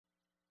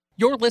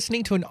You're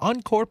listening to an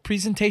encore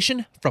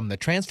presentation from the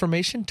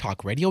Transformation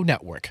Talk Radio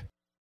Network.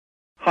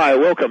 Hi,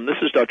 welcome. This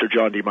is Dr.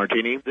 John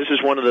DeMartini. This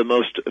is one of the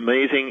most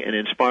amazing and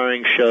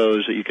inspiring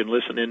shows that you can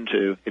listen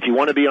into. If you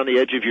want to be on the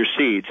edge of your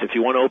seats, if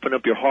you want to open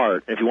up your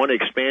heart, if you want to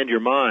expand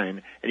your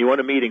mind, and you want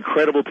to meet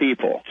incredible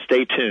people,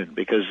 stay tuned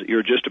because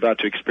you're just about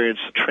to experience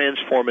a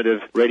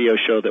transformative radio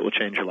show that will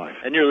change your life.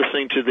 And you're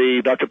listening to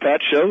the Dr.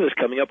 Pat Show that's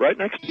coming up right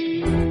next.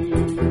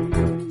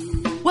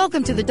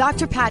 Welcome to the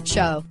Dr. Pat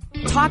Show.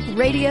 Talk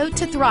radio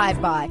to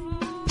thrive by.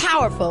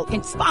 Powerful,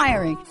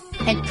 inspiring,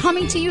 and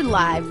coming to you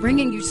live,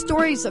 bringing you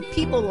stories of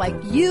people like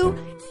you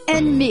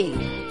and me,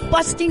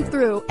 busting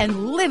through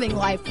and living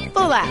life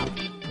full out.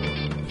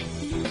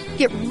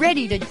 Get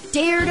ready to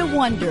dare to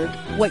wonder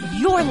what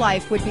your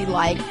life would be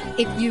like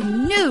if you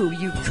knew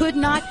you could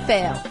not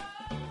fail.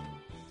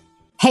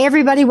 Hey,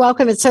 everybody,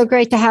 welcome. It's so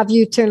great to have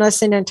you tune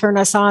us in and turn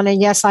us on.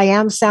 And yes, I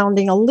am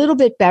sounding a little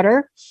bit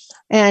better.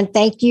 And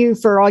thank you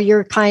for all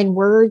your kind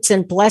words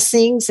and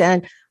blessings.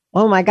 And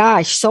oh my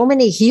gosh, so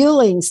many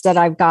healings that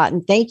I've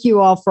gotten. Thank you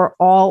all for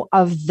all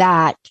of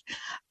that.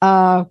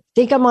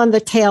 Think I'm on the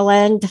tail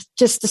end,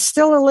 just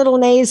still a little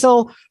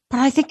nasal,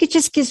 but I think it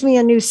just gives me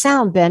a new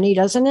sound, Benny,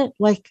 doesn't it?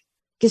 Like,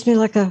 gives me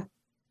like a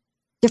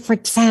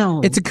different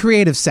sound. It's a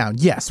creative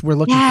sound. Yes, we're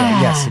looking for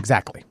it. Yes,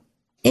 exactly.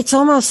 It's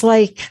almost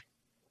like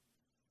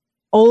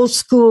old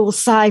school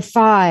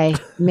sci-fi,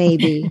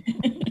 maybe.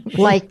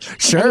 Like,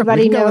 sure,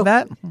 anybody know with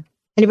that?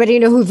 Anybody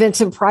know who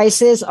Vincent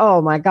Price is?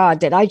 Oh my God,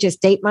 did I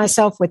just date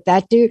myself with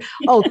that dude?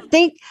 Oh,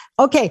 think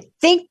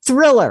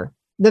Thriller,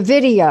 the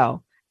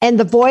video, and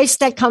the voice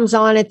that comes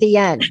on at the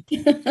end.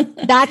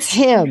 That's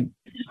him.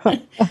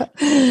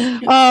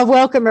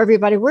 Welcome,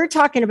 everybody. We're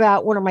talking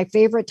about one of my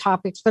favorite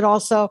topics, but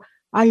also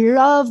I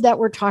love that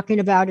we're talking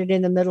about it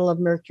in the middle of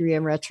Mercury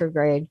in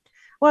retrograde.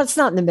 Well, it's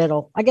not in the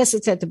middle. I guess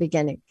it's at the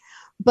beginning.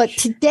 But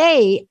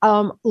today,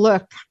 Carmen's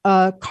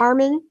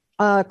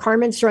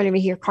joining me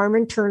here.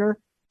 Carmen Turner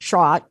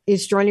Schott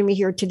is joining me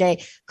here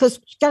today because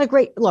she's got a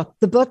great look.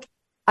 The book,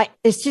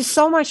 it's just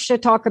so much to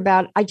talk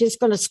about. I'm just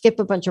going to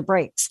skip a bunch of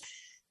breaks.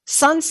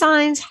 Sun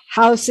signs,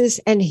 houses,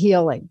 and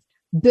healing.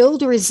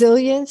 Build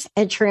resilience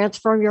and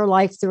transform your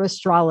life through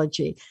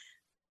astrology.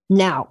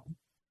 Now,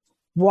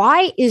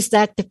 why is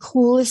that the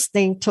coolest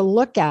thing to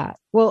look at?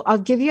 Well, I'll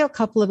give you a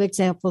couple of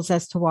examples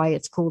as to why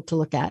it's cool to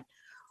look at.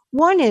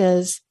 One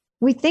is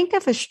we think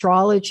of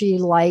astrology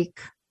like,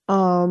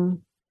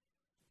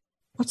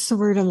 what's the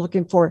word I'm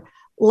looking for?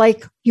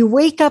 Like you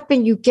wake up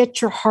and you get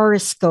your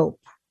horoscope.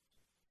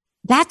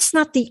 That's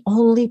not the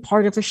only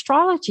part of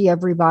astrology,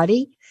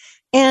 everybody.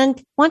 And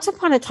once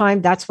upon a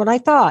time, that's what I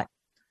thought.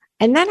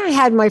 And then I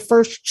had my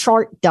first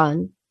chart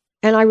done.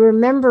 And I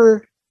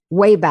remember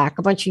way back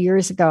a bunch of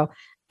years ago.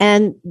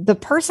 And the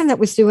person that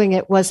was doing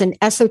it was an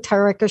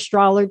esoteric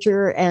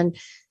astrologer and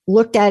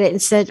looked at it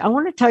and said, I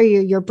want to tell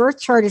you, your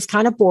birth chart is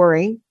kind of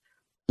boring,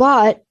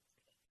 but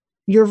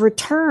your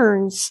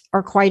returns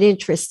are quite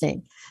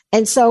interesting.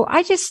 And so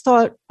I just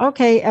thought,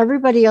 okay,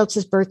 everybody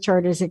else's birth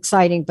chart is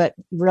exciting, but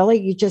really,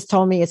 you just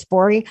told me it's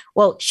boring?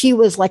 Well, she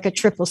was like a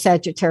triple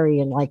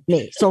Sagittarian like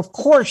me. So of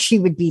course she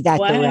would be that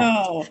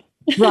direct.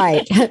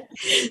 Right.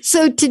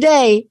 So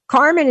today,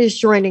 Carmen is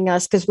joining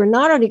us because we're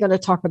not only going to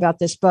talk about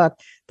this book,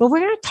 but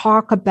we're going to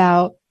talk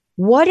about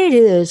what it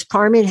is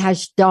Carmen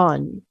has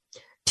done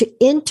to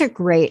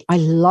integrate, I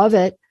love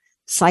it,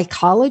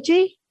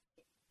 psychology,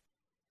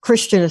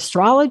 Christian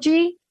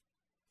astrology,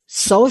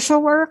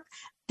 social work.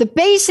 The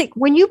basic,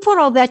 when you put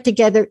all that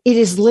together, it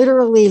is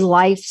literally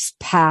life's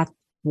path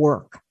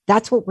work.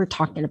 That's what we're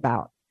talking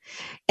about.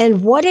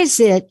 And what is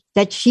it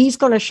that she's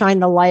going to shine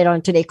the light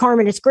on today?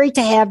 Carmen, it's great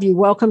to have you.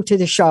 Welcome to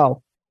the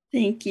show.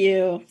 Thank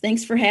you.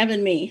 Thanks for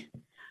having me.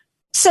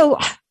 So,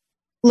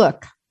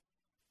 look,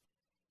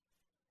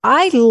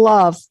 I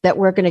love that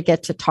we're going to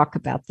get to talk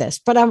about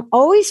this, but I'm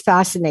always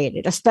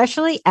fascinated,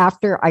 especially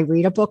after I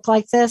read a book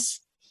like this.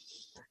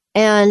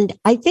 And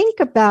I think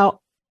about,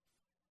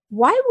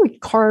 why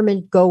would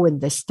Carmen go in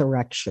this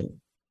direction?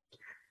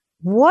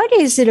 What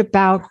is it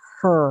about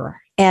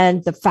her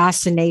and the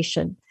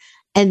fascination?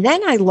 And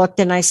then I looked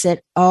and I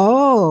said,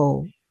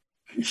 oh,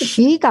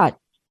 she got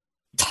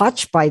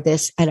touched by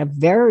this at a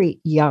very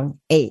young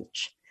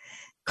age.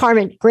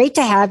 Carmen, great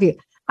to have you.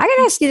 I got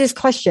to ask you this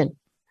question.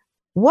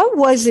 What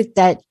was it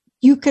that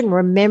you can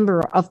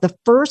remember of the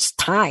first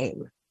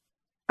time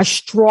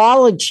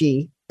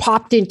astrology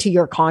popped into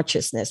your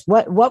consciousness?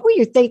 What were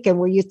you thinking?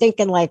 Were you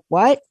thinking like,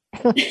 what?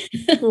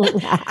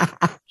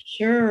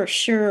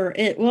 Sure.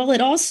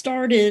 It all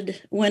started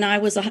when I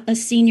was a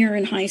senior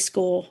in high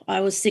school.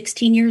 I was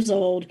 16 years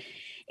old,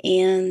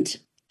 and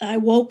I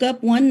woke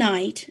up one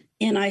night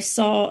and I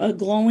saw a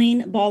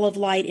glowing ball of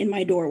light in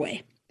my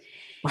doorway.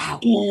 Wow.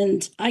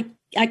 And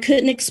I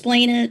couldn't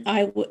explain it.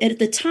 At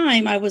the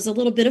time, I was a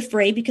little bit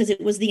afraid because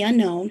it was the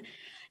unknown,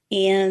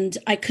 and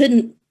I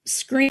couldn't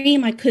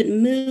scream. I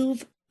couldn't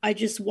move. I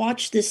just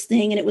watched this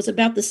thing, and it was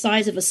about the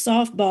size of a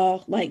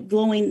softball, like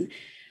glowing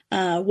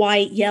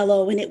white,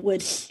 yellow, and it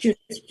would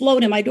just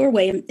float in my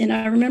doorway. And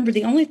I remember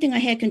the only thing I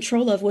had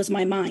control of was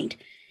my mind.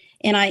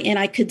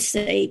 I could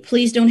say,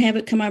 please don't have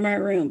it come out of my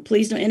room.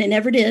 Please don't. And it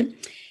never did.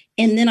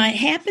 And then I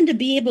happened to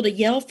be able to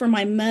yell for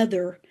my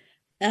mother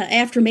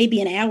after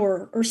maybe an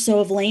hour or so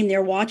of laying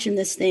there watching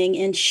this thing.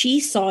 And she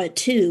saw it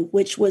too,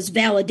 which was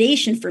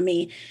validation for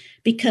me,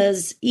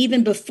 because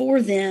even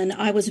before then,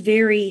 I was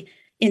very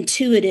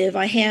intuitive.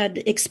 I had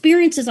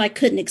experiences I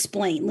couldn't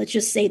explain. Let's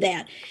just say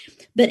that.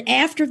 But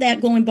after that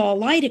Going Ball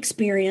Light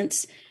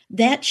experience,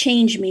 that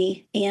changed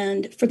me.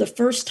 And for the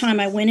first time,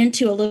 I went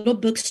into a little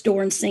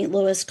bookstore in St.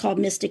 Louis called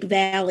Mystic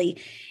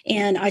Valley.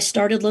 And I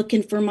started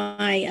looking for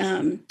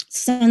my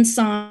sun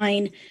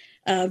sign,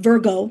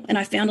 Virgo. And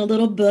I found a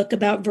little book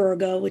about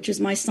Virgo, which is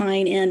my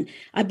sign. And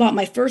I bought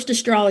my first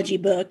astrology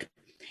book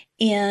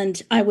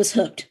and I was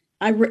hooked.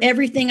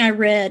 Everything I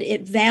read,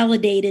 it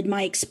validated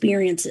my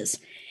experiences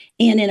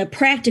and in a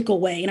practical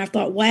way. And I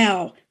thought,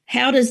 wow,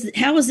 how is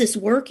this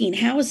working?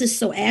 How is this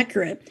so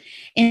accurate?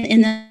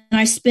 And then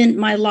I spent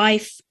my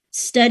life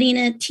studying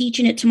it,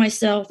 teaching it to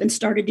myself, and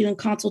started doing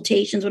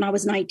consultations when I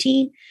was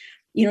 19.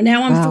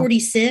 Now I'm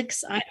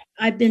 46.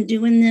 I've been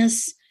doing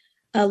this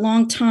a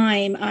long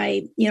time.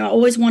 I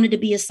always wanted to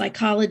be a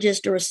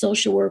psychologist or a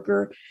social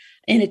worker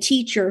and a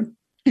teacher.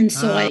 And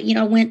so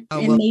I went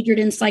and majored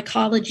in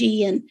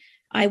psychology, and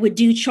I would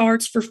do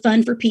charts for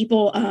fun for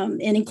people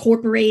and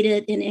incorporate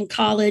it in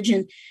college.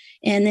 And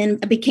then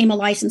I became a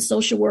licensed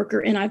social worker.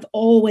 And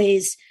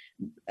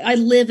I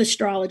live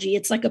astrology.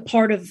 It's like a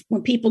part of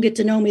when people get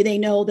to know me, they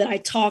know that I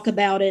talk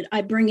about it.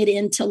 I bring it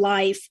into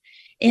life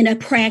in a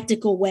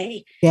practical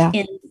way,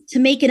 and to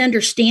make it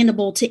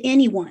understandable to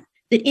anyone,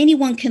 that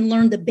anyone can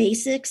learn the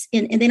basics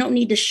and they don't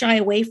need to shy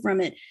away from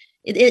it.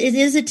 It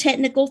is a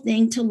technical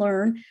thing to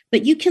learn,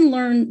 but you can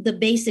learn the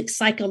basic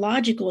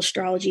psychological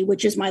astrology,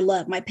 which is my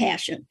love, my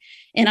passion.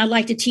 And I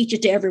like to teach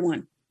it to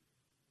everyone.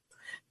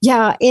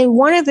 Yeah. And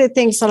one of the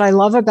things that I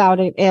love about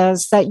it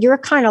is that you're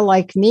kind of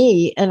like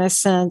me in a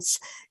sense,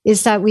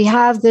 is that we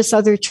have this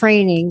other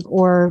training,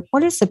 or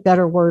what is the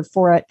better word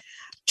for it?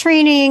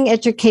 Training,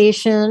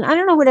 education, I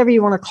don't know, whatever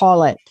you want to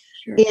call it,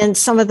 sure, in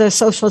some of the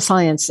social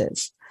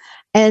sciences.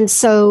 And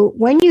so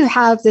when you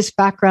have this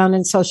background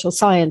in social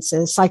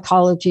sciences,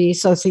 psychology,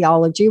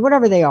 sociology,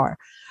 whatever they are,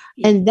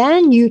 and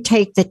then you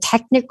take the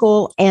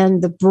technical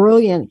and the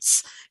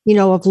brilliance,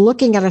 of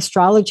looking at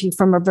astrology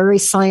from a very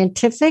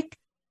scientific,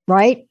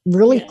 right,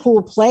 really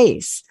cool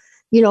place,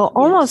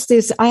 almost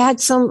this, I had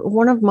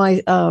one of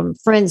my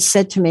friends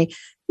said to me,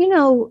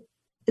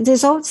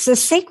 there's always the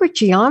sacred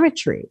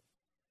geometry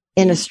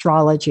in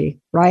astrology,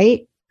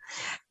 right?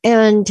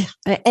 And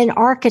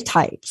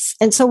archetypes.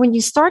 And so when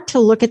you start to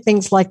look at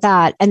things like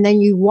that, and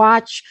then you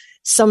watch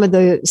some of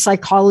the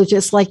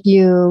psychologists like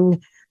Jung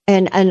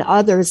and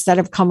others that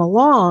have come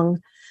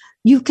along,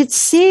 you could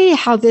see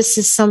how this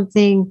is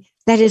something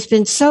that has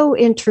been so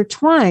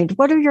intertwined.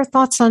 What are your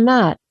thoughts on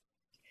that?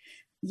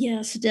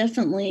 Yes,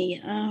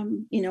 definitely.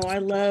 I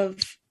love,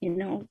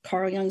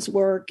 Carl Jung's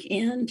work,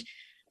 and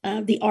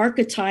the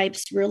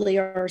archetypes really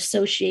are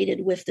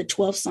associated with the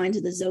 12 signs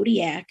of the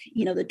zodiac,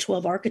 the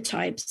 12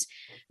 archetypes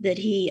that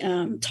he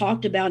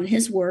talked about in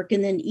his work.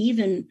 And then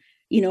even,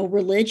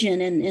 religion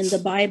and in the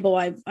Bible,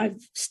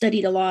 I've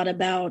studied a lot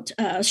about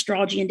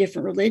astrology and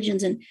different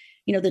religions. And,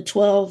 the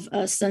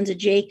 12 sons of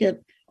Jacob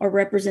are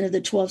represented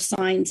the 12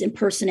 signs and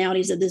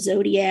personalities of the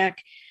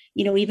zodiac.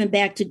 Even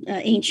back to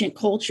ancient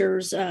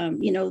cultures,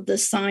 the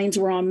signs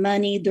were on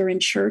money. They're in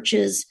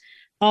churches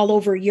all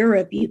over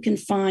Europe. You can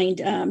find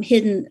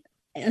hidden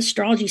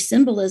astrology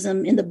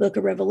symbolism in the book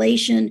of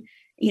Revelation,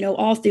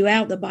 all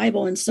throughout the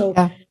Bible. And so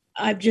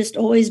I've just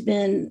always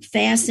been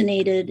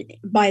fascinated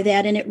by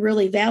that. And it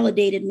really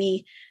validated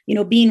me,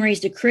 being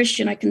raised a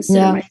Christian. I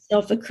consider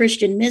myself a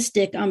Christian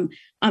mystic.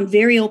 I'm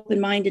very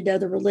open-minded to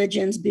other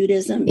religions,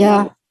 Buddhism,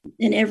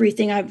 and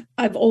everything.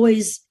 I've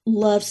always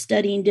loved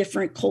studying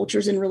different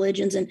cultures and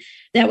religions. And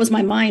that was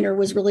my minor,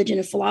 was religion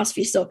and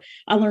philosophy. So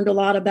I learned a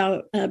lot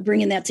about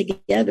bringing that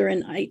together.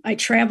 And I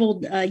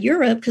traveled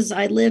Europe because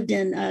I lived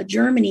in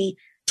Germany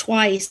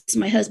twice.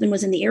 My husband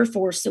was in the Air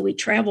Force, so we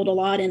traveled a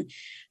lot. And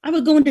I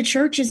would go into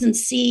churches and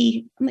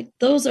see, I'm like,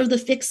 those are the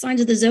fixed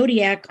signs of the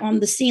zodiac on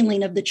the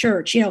ceiling of the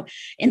church,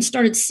 and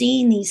started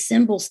seeing these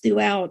symbols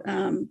throughout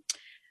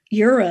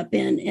Europe.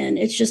 And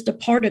it's just a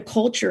part of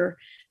culture.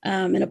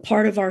 And a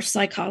part of our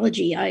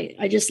psychology.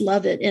 I just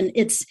love it. And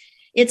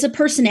it's a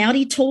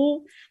personality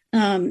tool.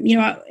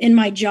 In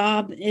my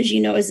job, as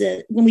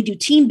when we do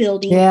team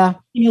building,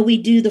 we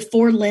do the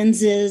 4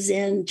 lenses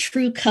and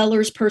true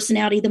colors,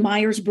 personality, the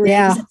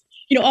Myers-Briggs,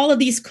 all of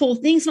these cool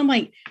things. And I'm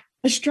like,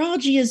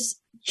 astrology is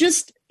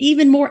just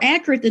even more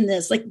accurate than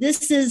this. Like,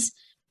 this is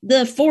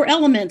the 4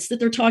 elements that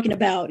they're talking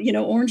about,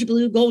 orange,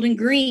 blue, gold, and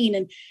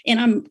green. And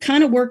I'm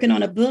kind of working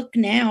on a book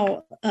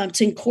now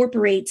to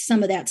incorporate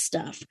some of that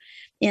stuff.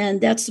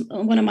 And that's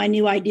one of my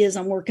new ideas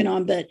I'm working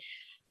on, but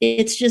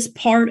it's just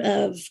part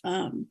of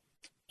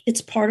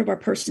our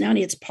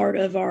personality. It's part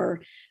of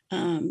our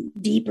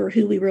deeper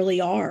who we really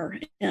are.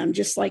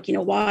 Just like,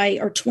 why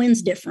are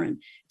twins different?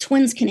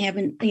 Twins can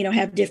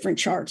have different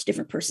charts,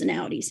 different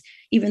personalities,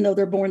 even though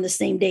they're born the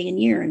same day and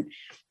year.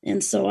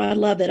 And so I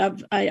love it.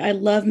 I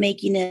love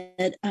making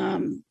it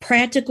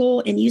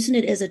practical and using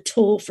it as a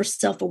tool for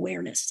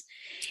self-awareness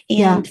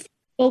and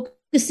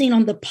focusing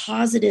on the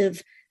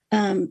positive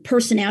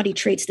personality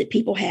traits that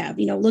people have,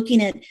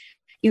 looking at,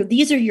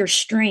 these are your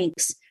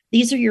strengths,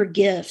 these are your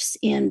gifts,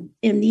 and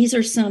these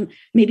are some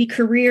maybe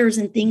careers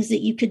and things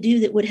that you could do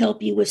that would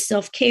help you with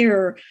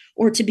self-care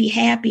or to be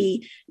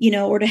happy,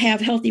 or to have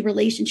healthy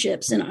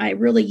relationships. And I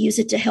really use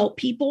it to help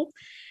people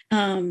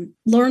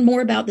learn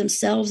more about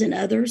themselves and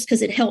others,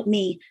 because it helped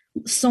me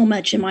so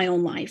much in my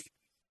own life.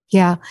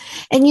 Yeah.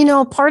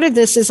 And, part of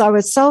this is I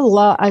so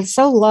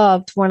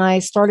loved when I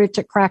started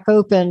to crack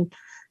open,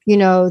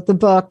 the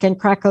book and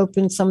crack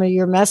open some of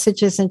your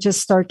messages and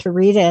just start to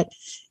read it,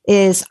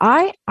 is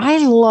I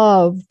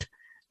loved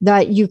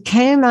that you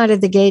came out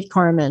of the gate,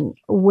 Carmen,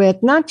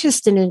 with not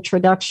just an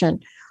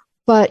introduction,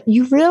 but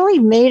you really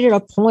made it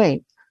a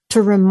point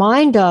to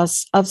remind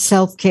us of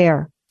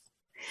self-care.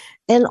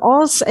 And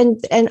also,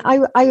 and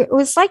I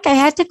was like, I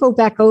had to go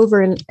back over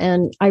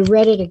and I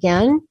read it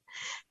again.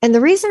 And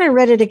the reason I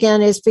read it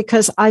again is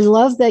because I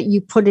love that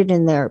you put it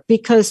in there,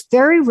 because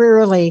very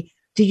rarely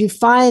do you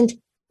find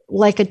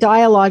like a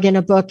dialogue in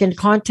a book and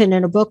content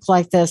in a book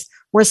like this,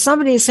 where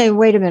somebody is saying,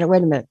 wait a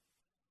minute,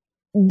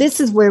 this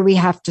is where we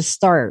have to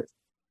start.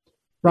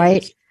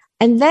 Right.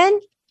 And then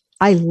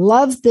I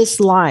love this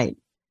line,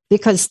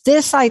 because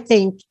this, I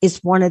think, is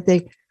one of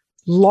the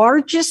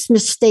largest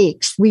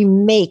mistakes we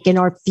make in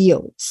our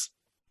fields.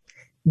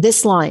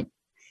 This line: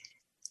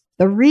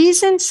 the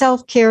reason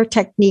self-care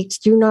techniques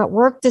do not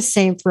work the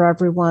same for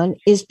everyone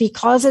is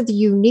because of the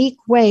unique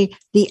way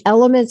the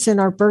elements in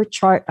our birth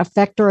chart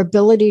affect our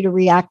ability to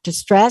react to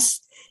stress,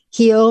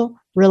 heal,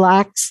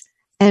 relax,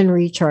 and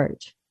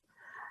recharge.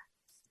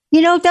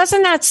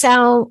 Doesn't that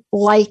sound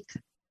like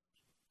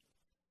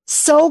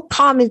so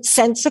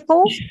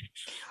commonsensical?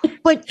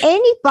 But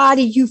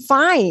anybody you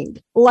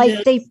find,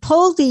 they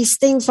pull these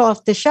things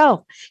off the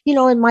shelf.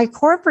 In my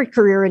corporate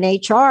career in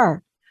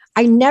HR,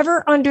 I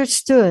never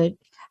understood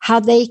how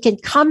they can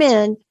come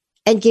in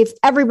and give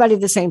everybody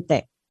the same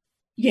thing.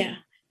 Yeah,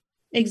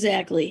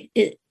 exactly.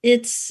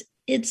 It's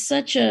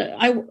such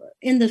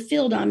in the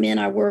field I'm in,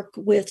 I work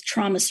with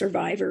trauma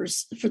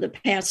survivors for the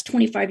past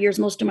 25 years.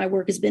 Most of my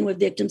work has been with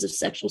victims of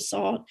sexual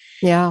assault.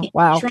 Yeah.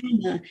 Wow.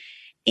 Trauma.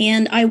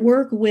 And I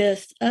work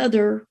with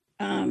other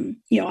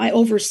I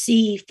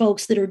oversee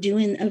folks that are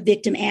doing a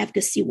victim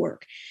advocacy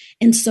work.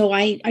 And so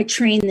I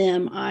train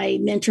them, I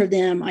mentor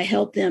them, I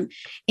help them.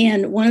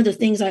 And one of the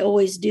things I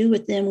always do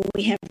with them when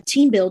we have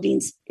team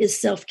buildings is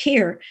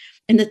self-care.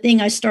 And the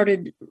thing I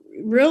started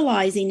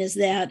realizing is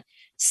that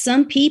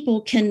some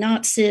people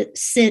cannot sit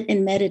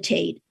and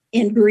meditate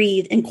and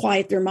breathe and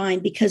quiet their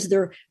mind because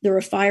they're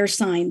a fire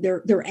sign,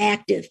 they're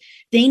active.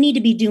 They need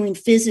to be doing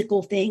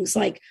physical things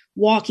like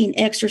walking,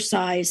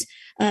 exercise,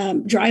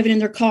 driving in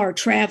their car,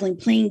 traveling,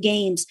 playing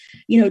games,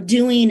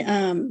 doing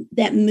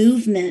that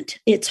movement.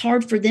 It's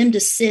hard for them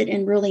to sit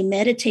and really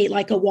meditate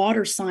like a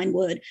water sign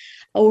would,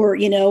 or,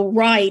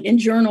 write and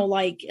journal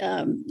like,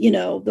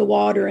 the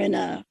water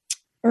and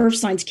earth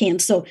signs can.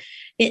 So,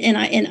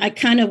 I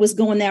kind of was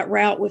going that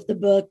route with the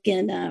book,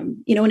 and,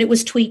 and it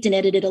was tweaked and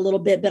edited a little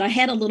bit, but I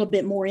had a little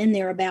bit more in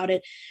there about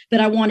it. But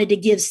I wanted to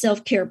give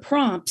self-care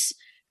prompts.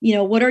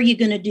 What are you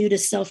going to do to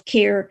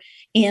self-care?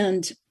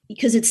 And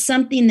because it's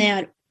something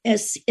that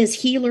as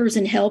healers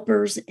and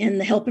helpers in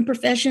the helping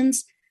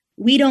professions,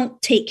 we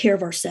don't take care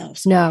of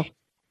ourselves. No.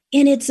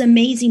 And it's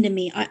amazing to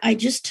me. I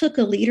just took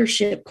a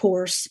leadership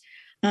course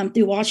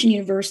through Washington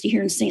University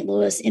here in St.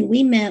 Louis. And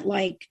we met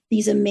like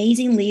these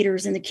amazing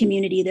leaders in the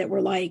community that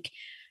were like,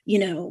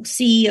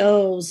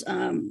 CEOs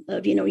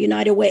of,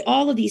 United Way,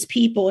 all of these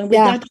people. And we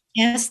got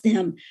to ask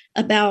them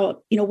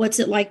about, what's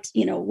it like,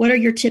 what are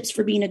your tips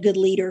for being a good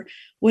leader?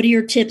 What are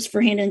your tips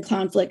for handling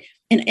conflict?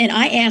 And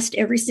I asked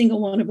every single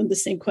one of them the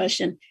same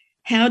question.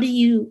 How do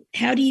you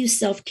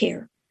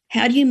self-care?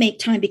 How do you make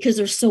time? Because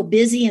they're so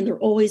busy and they're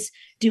always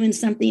doing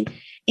something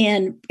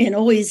and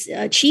always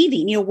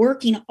achieving,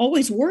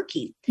 always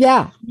working.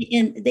 Yeah.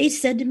 And they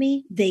said to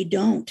me, they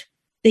don't.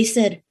 They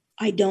said,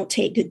 I don't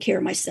take good care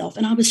of myself.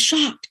 And I was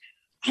shocked.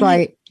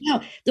 Right.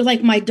 Wow. They're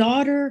like, my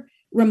daughter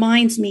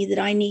reminds me that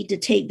I need to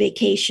take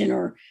vacation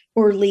or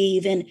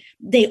leave. And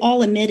they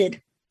all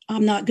admitted,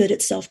 I'm not good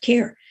at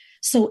self-care.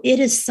 So it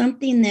is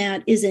something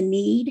that is a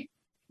need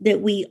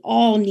that we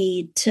all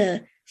need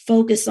to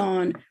focus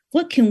on.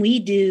 What can we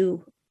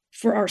do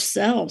for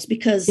ourselves?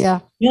 Because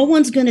no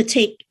one's going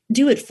to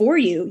do it for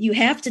you. You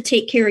have to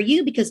take care of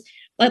you, because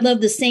I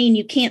love the saying,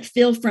 you can't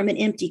fill from an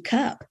empty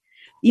cup.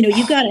 You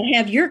got to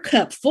have your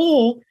cup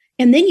full,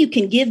 and then you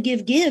can give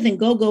and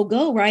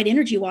go, right?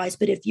 Energy wise.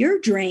 But if you're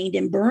drained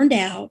and burned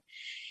out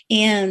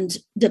and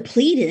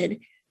depleted,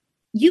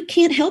 you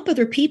can't help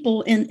other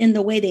people in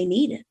the way they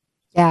need it.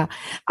 Yeah,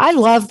 I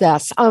love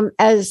this.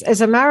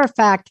 As a matter of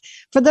fact,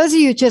 for those of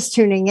you just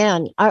tuning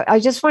in,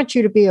 I just want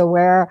you to be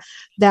aware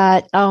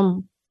that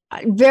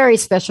very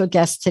special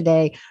guest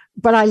today.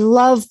 But I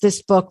love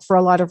this book for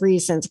a lot of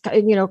reasons.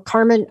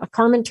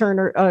 Carmen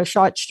Turner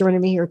Schott's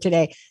joining me here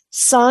today.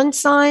 Sun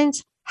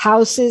signs,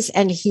 houses,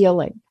 and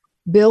healing.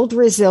 build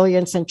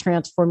resilience, and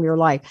transform your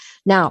life.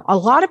 Now, a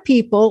lot of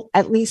people,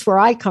 at least where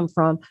I come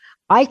from,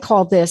 I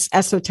call this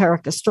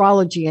esoteric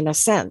astrology in a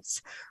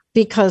sense,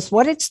 because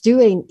what it's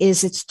doing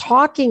is it's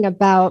talking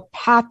about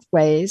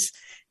pathways,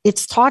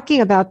 it's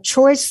talking about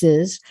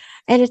choices,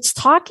 and it's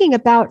talking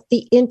about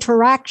the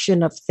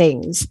interaction of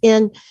things.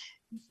 And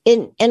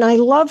I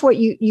love what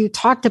you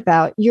talked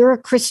about. You're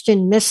a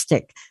Christian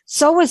mystic.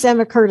 So was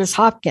Emma Curtis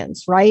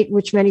Hopkins, right?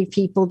 Which many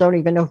people don't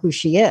even know who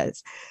she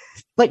is.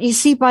 But you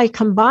see, by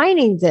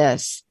combining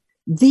this,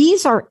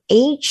 these are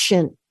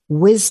ancient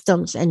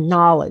wisdoms and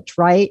knowledge,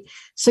 right?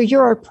 So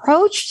your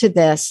approach to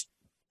this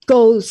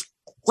goes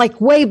like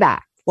way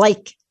back,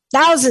 like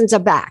thousands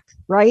of back,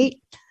 right?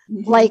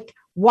 Mm-hmm. Like,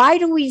 why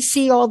do we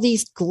see all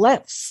these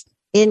glyphs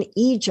in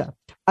Egypt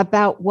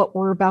about what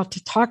we're about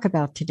to talk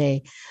about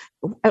today?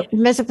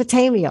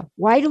 Mesopotamia.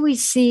 Why do we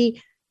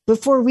see,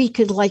 before we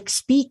could like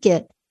speak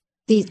it,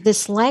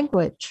 this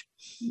language?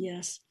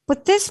 Yes.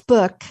 But this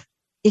book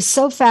is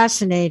so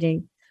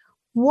fascinating.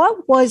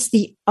 What was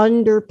the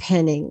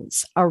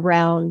underpinnings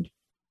around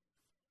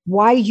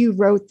why you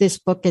wrote this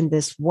book in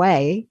this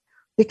way?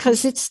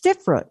 Because it's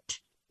different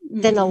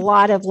than a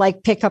lot of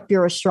like pick up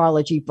your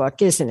astrology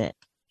book, isn't it?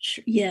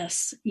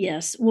 Yes.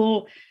 Yes.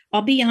 Well,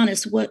 I'll be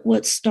honest.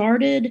 What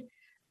started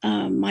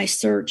my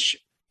search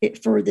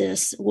for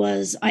this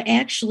was I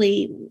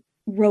actually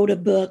wrote a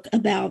book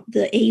about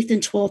the 8th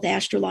and 12th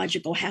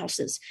astrological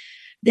houses.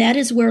 That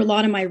is where a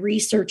lot of my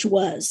research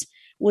was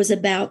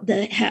about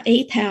the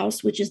 8th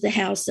house, which is the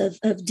house of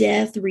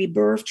death,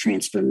 rebirth,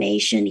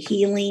 transformation,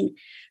 healing,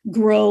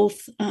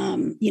 growth,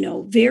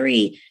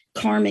 very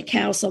karmic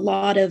house. A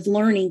lot of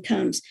learning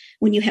comes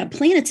when you have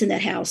planets in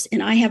that house.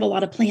 And I have a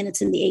lot of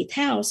planets in the 8th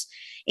house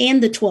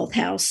and the 12th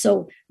house.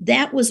 So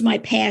that was my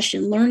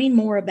passion, learning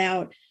more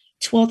about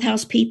 12th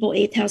house people,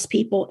 8th house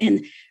people.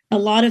 And a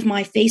lot of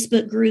my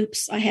Facebook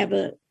groups, I have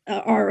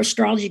are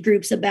astrology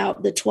groups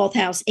about the 12th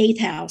house, 8th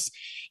house.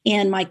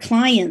 And my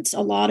clients,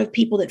 a lot of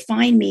people that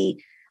find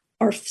me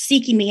are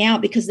seeking me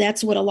out because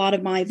that's what a lot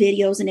of my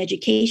videos and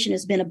education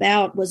has been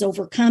about, was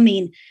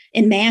overcoming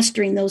and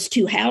mastering those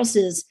two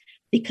houses,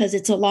 because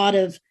it's a lot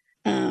of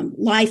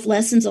life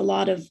lessons, a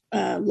lot of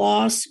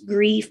loss,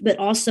 grief, but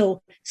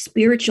also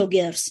spiritual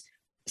gifts,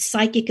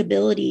 psychic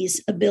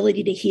abilities,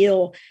 ability to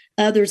heal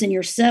others and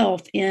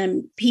yourself.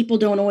 And people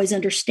don't always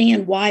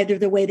understand why they're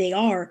the way they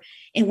are.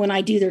 And when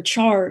I do their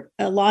chart,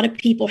 a lot of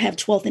people have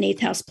 12th and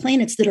 8th house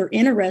planets that are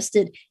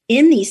interested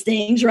in these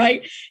things,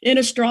 right? In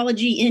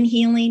astrology, in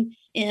healing,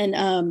 in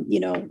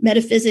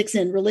metaphysics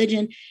and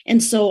religion.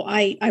 And so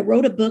I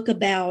wrote a book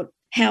about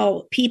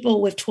how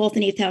people with 12th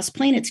and 8th house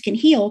planets can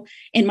heal.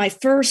 And my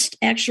first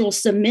actual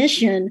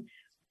submission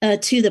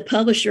to the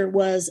publisher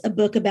was a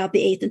book about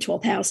the 8th and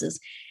 12th houses.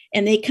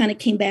 And they kind of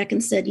came back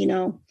and said,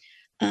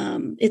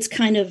 it's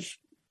kind of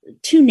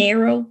too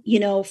narrow,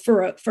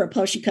 for a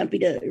publishing company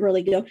to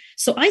really go.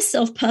 So I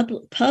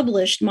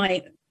self-published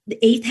the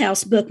 8th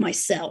house book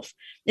myself.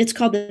 It's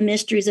called The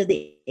Mysteries of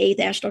the 8th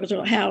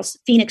Astrological House,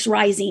 Phoenix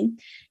Rising,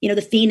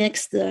 the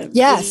Phoenix,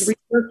 the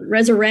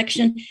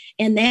resurrection.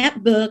 And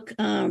that book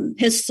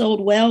has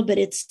sold well, but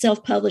it's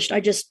self-published. I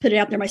just put it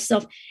out there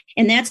myself.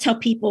 And that's how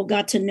people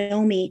got to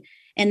know me.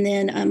 And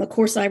then, of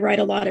course, I have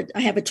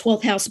a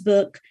 12th house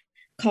book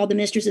called The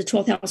Mysteries of the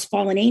 12th House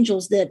Fallen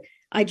Angels that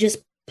I just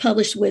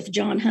published with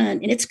John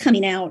Hunt, and it's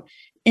coming out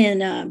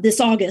in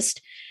this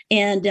August.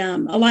 And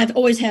I've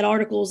always had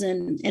articles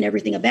and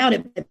everything about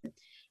it. But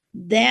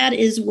that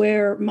is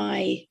where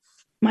my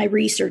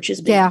research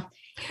has been. Yeah.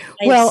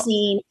 I've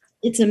seen,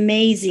 it's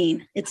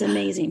amazing. It's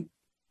amazing.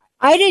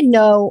 I didn't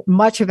know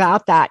much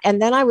about that.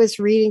 And then I was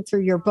reading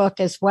through your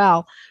book as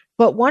well.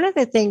 But one of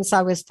the things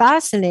I was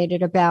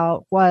fascinated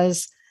about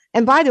was,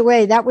 and by the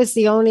way, that was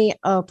the only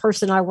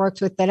person I worked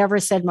with that ever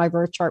said my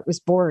birth chart was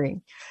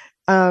boring.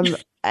 I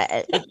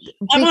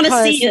want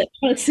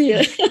to see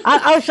it.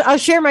 I'll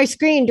share my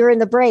screen during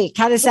the break.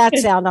 How does that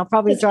sound? I'll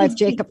probably drive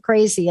Jacob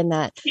crazy in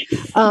that.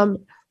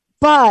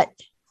 But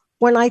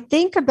when I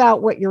think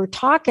about what you're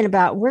talking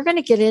about, we're going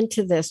to get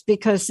into this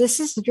because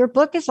your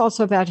book is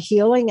also about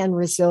healing and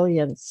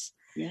resilience.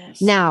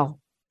 Yes. Now,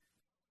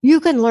 you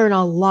can learn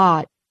a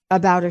lot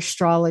about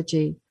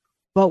astrology,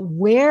 but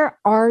where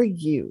are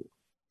you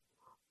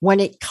when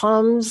it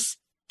comes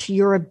to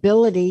your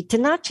ability to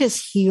not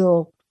just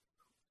heal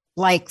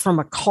like from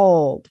a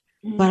cold,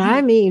 but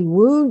I mean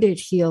wounded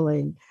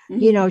healing,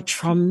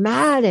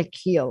 traumatic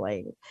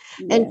healing.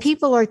 Yes. And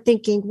people are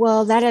thinking,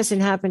 well, that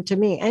hasn't happened to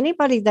me.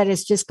 Anybody that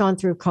has just gone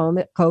through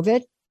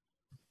COVID,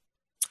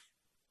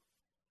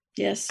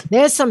 yes,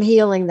 there's some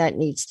healing that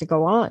needs to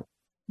go on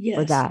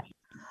for that.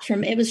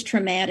 It was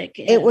traumatic.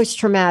 It was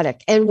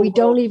traumatic. And we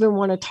don't even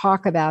want to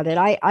talk about it.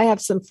 I have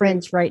some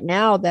friends right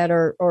now that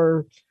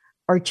are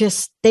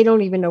just, they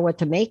don't even know what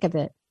to make of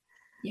it.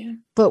 Yeah.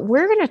 But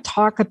we're going to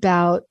talk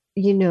about,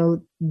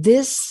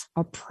 this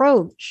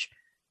approach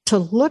to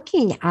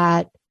looking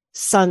at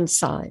sun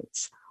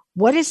signs.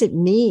 What does it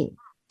mean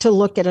to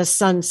look at a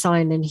sun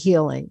sign and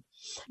healing?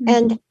 Mm-hmm.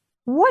 And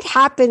what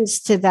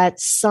happens to that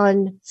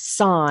sun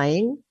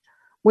sign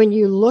when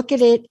you look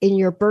at it in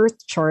your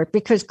birth chart,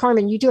 because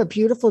Carmen, you do a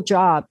beautiful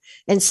job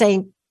in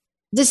saying,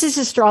 this is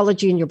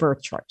astrology in your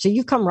birth chart. So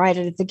you come right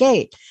at the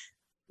gate.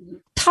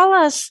 Tell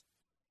us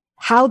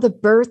how the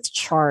birth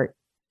chart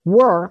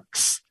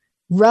works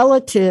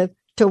relative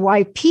to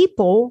why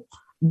people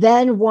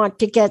then want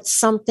to get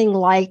something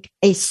like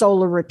a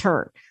solar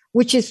return,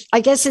 which is, I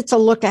guess it's a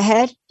look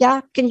ahead.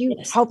 Yeah. Can you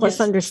help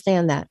us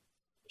understand that?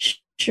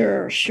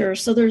 Sure.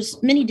 So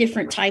there's many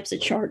different types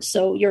of charts.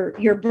 So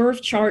your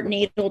birth chart,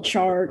 natal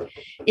chart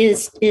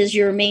is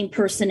your main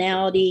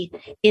personality.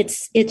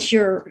 It's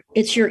your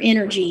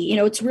energy.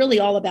 It's really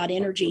all about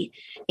energy,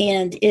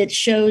 and it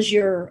shows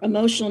your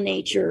emotional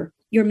nature,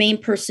 your main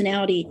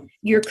personality,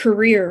 your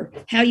career,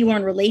 how you are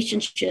in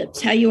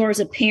relationships, how you are as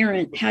a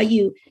parent, how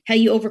you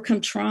overcome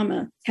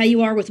trauma, how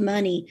you are with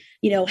money,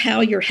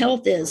 how your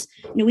health is.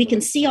 We can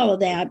see all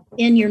of that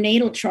in your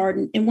natal chart.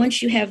 And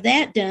once you have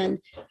that done,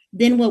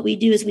 then what we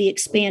do is we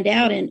expand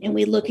out and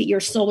we look at your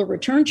solar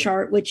return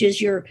chart, which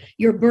is your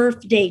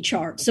birthday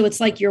chart. So it's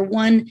like your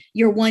 1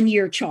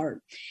 year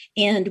chart.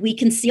 And we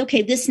can see,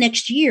 okay, this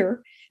next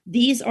year,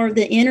 these are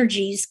the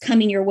energies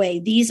coming your way.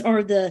 These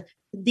are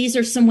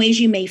some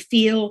ways you may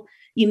feel.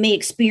 You may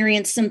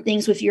experience some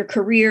things with your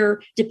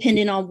career,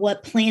 depending on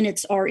what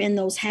planets are in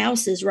those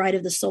houses, right,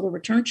 of the solar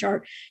return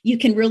chart. You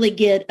can really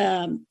get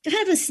kind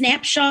of a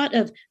snapshot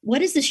of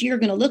what is this year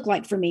going to look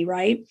like for me,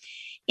 right?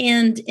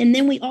 And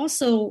then we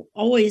also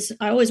I always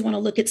want to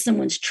look at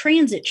someone's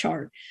transit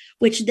chart,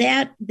 which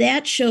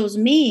that shows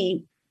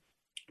me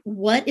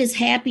what is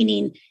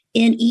happening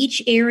in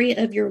each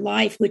area of your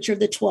life, which are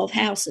the 12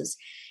 houses.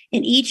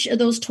 And each of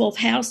those 12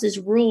 houses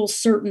rules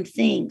certain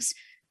things: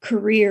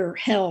 career,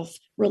 health,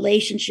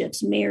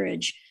 relationships,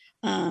 marriage,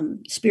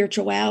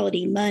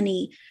 spirituality,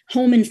 money,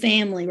 home and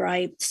family,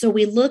 right? So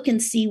we look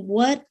and see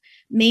what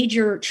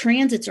major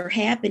transits are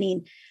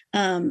happening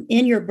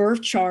in your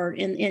birth chart.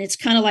 And it's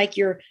kind of like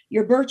your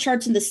birth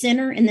chart's in the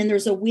center, and then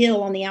there's a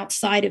wheel on the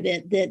outside of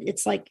it that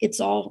it's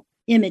all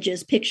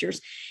images,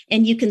 pictures.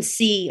 And you can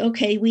see,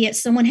 okay,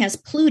 someone has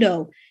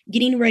Pluto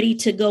getting ready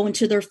to go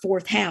into their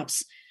 4th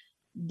house.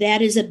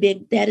 That is a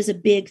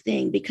big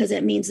thing, because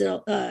that means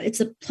that it's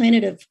a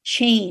planet of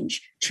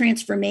change,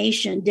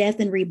 transformation,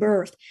 death and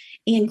rebirth,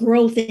 and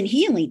growth and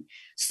healing.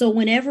 So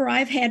whenever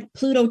I've had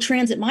Pluto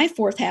transit my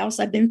 4th house,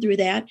 I've been through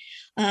that.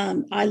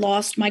 I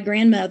lost my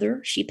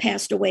grandmother. She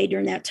passed away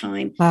during that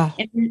time. Wow.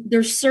 And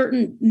there's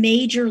certain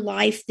major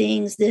life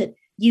things that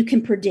you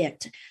can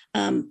predict.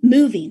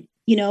 Moving,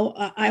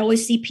 I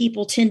always see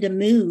people tend to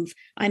move.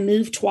 I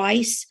moved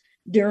twice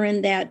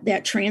during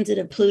that transit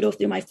of Pluto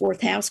through my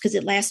 4th house, because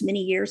it lasts many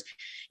years.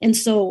 And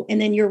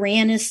then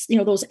Uranus,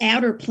 those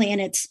outer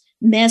planets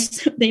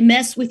mess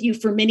with you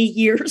for many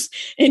years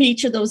in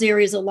each of those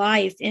areas of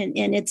life.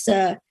 And it's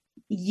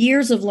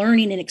years of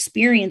learning and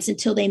experience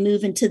until they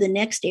move into the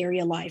next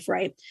area of life.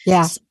 Right.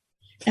 Yeah. So,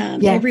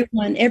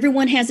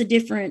 everyone has a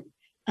different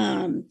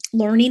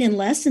learning and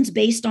lessons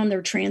based on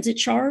their transit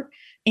chart,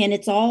 and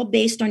it's all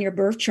based on your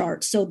birth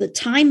chart. So the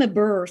time of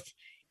birth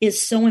is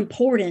so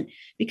important,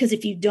 because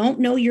if you don't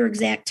know your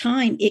exact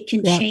time, it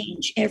can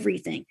change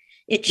everything.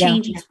 It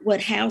changes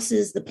what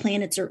houses the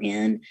planets are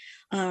in.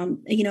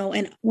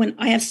 And when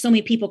I have so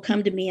many people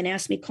come to me and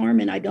ask me,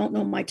 Carmen, I don't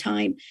know my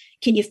time.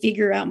 Can you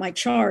figure out my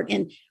chart?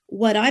 And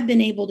what I've been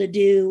able to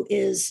do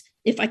is,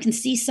 if I can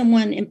see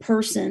someone in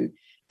person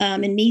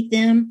and meet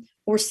them,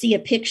 or see a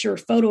picture or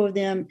photo of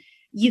them,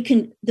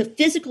 the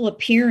physical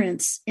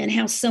appearance and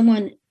how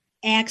someone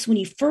acts when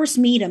you first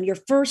meet them, your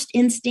first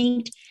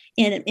instinct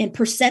and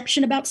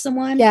perception about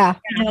someone,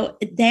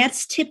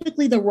 that's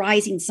typically the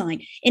rising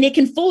sign. And it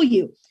can fool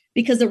you,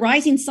 because the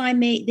rising sign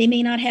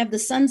may not have the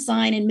sun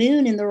sign and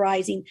moon in the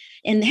rising,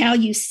 and how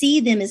you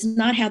see them is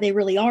not how they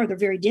really are. They're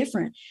very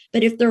different.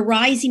 But if their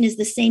rising is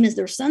the same as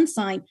their sun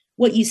sign,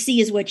 what you see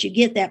is what you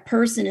get. That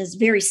person is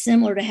very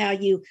similar to how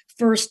you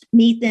first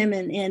meet them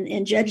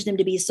and judge them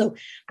to be. So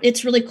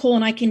it's really cool.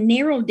 And I can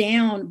narrow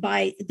down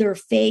by their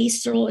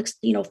facial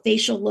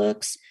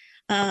looks,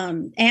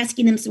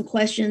 asking them some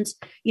questions,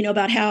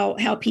 about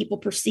how people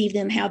perceive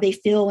them, how they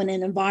feel in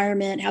an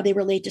environment, how they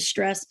relate to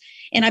stress.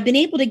 And I've been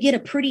able to get a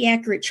pretty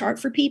accurate chart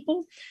for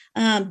people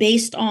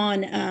based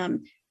on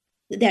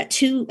that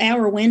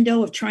 2-hour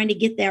window of trying to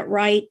get that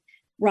right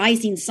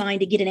rising sign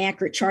to get an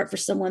accurate chart for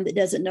someone that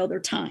doesn't know their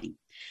time.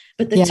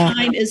 But the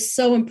time is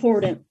so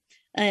important.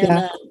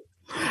 And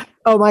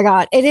oh my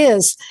God, it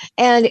is.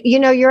 And,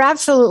 you're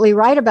absolutely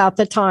right about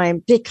the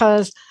time,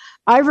 because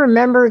I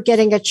remember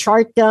getting a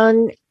chart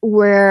done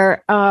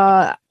where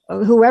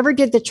whoever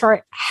did the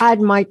chart had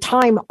my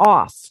time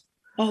off.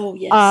 Oh,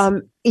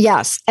 yes.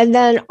 Yes. And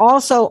then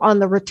also on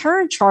the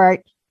return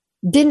chart,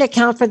 didn't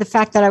account for the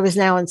fact that I was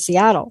now in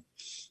Seattle.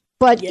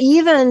 But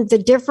even the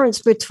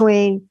difference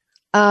between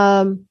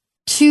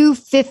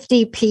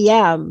 2:50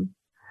 p.m.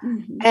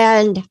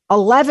 and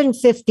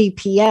 11:50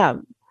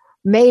 p.m.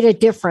 made a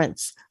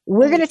difference.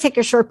 We're going to take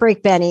a short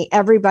break, Benny,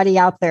 everybody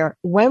out there.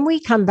 When we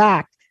come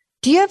back,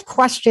 do you have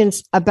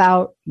questions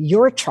about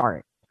your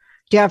chart?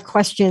 do you have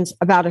questions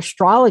about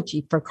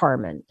astrology for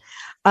Carmen?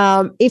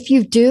 If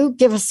you do,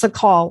 give us a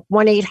call,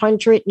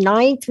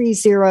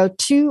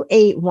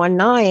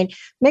 1-800-930-2819.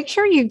 Make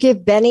sure you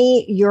give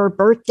Benny your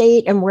birth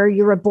date and where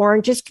you were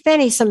born. Just give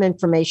Benny some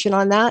information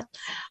on that.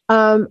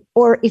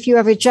 Or if you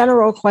have a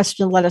general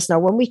question, let us know.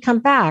 When we come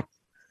back,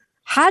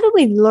 how do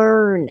we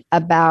learn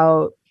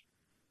about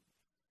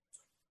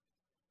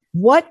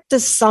what the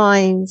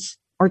signs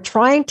are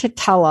trying to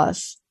tell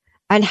us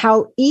and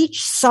how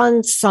each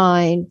sun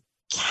sign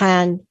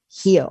can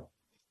heal?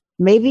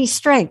 Maybe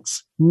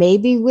strengths,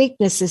 maybe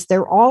weaknesses.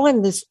 They're all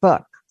in this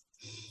book.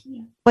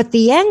 Yeah. But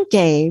the end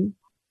game,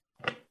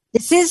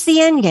 this is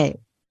the end game,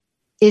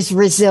 is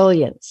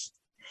resilience.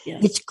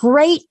 Yes. It's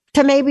great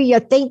to maybe you're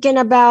thinking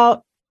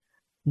about,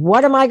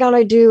 what am I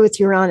going to do with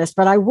Uranus?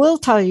 But I will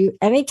tell you,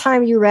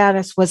 anytime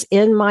Uranus was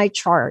in my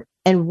chart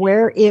and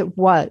where it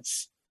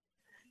was,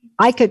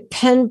 I could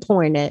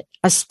pinpoint it,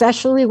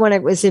 especially when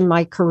it was in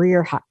my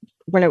career,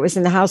 when it was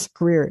in the house of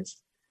careers.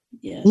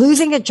 Yes.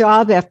 Losing a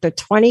job after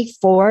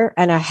 24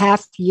 and a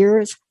half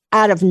years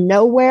out of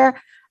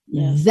nowhere,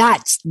 yes.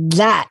 That's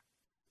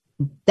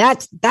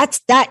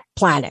that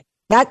planet.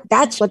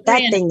 That's what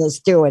that thing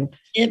is doing.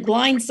 It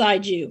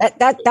blindsides you.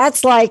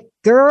 That's like,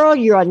 girl,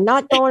 you are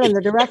not going in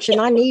the direction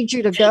I need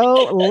you to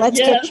go. Let's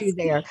get you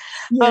there.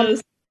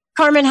 Yes.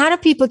 Carmen, how do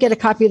people get a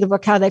copy of the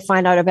book? How do they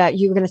find out about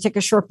you? We're going to take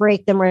a short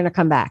break, then we're going to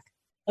come back.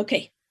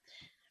 Okay.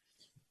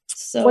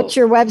 So what's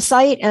your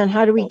website and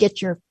how do we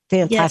get your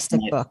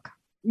fantastic book?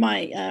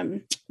 My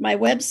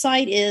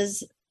website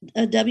is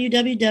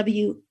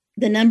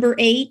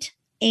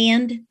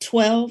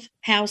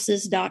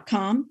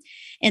www.8and12houses.com.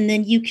 And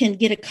then you can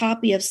get a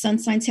copy of Sun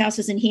Signs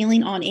Houses and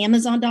Healing on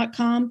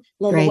Amazon.com,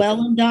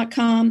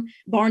 Llewellyn.com,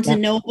 Barnes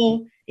and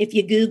Noble. If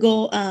you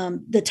Google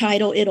the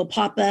title, it'll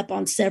pop up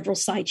on several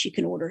sites. You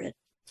can order it.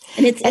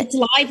 And it's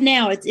live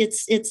now.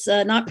 It's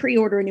not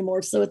pre-order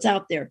anymore, so it's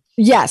out there.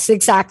 Yes,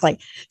 exactly.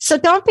 So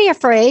don't be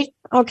afraid.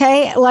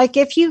 Okay, like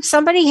if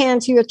somebody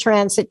hands you a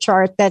transit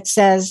chart that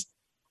says,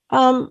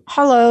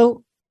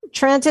 "Hello,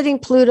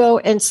 transiting Pluto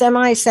in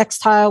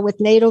semi-sextile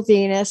with natal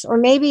Venus," or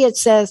maybe it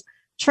says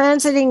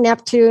transiting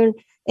Neptune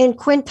in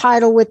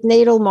quintile with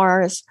natal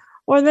Mars,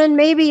 or then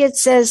maybe it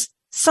says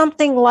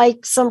something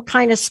like some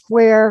kind of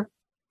square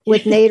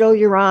with natal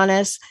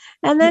Uranus.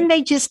 And then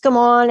they just come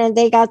on and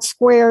they got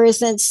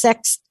squares and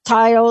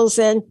sextiles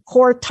and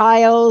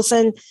quartiles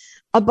and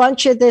a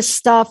bunch of this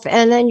stuff.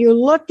 And then you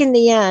look in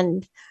the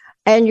end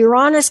and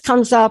Uranus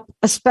comes up,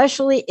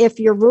 especially if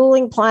your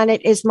ruling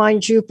planet is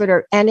mine,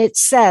 Jupiter. And it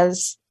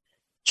says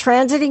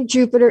transiting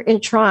Jupiter in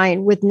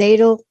trine with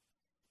natal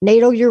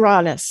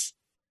Uranus,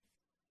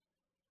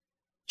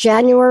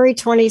 January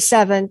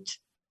 27th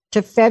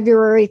to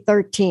February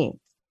 13th.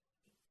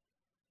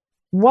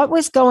 What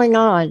was going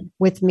on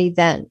with me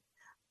then?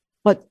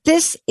 But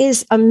this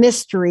is a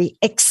mystery,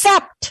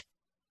 except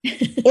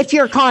if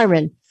you're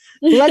Carmen.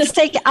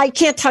 I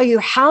can't tell you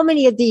how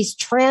many of these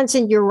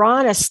transit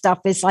Uranus stuff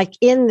is like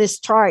in this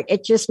chart.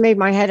 It just made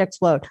my head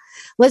explode.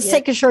 Let's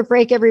take a short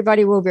break,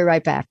 everybody. We'll be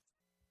right back.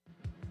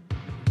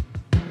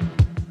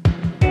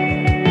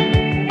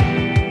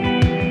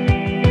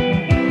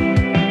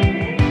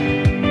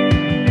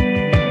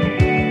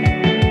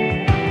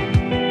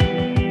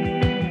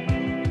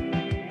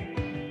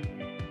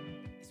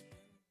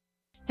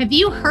 Have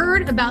you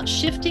heard about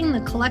shifting the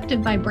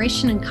collective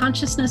vibration and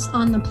consciousness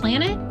on the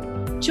planet?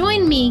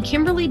 Join me,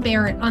 Kimberly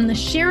Barrett, on the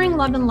Sharing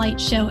Love and Light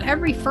show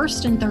every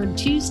first and third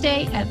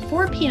Tuesday at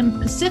 4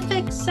 p.m.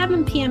 Pacific,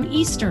 7 p.m.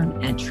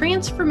 Eastern at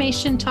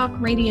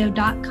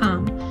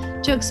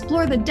transformationtalkradio.com to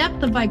explore the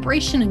depth of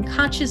vibration and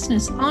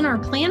consciousness on our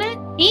planet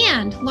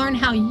and learn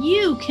how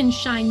you can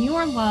shine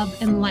your love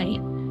and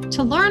light.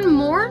 To learn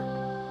more,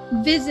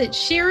 visit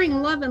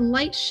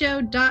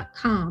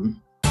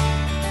sharingloveandlightshow.com.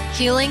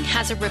 Healing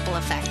has a ripple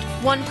effect.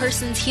 One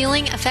person's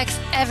healing affects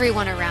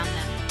everyone around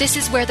them. This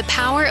is where the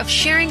power of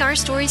sharing our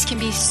stories can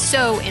be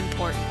so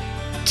important.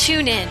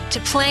 Tune in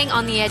to Playing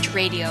on the Edge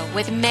Radio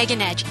with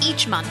Megan Edge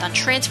each month on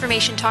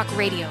Transformation Talk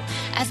Radio,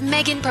 as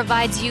Megan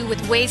provides you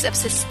with ways of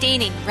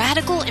sustaining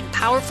radical and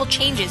powerful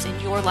changes in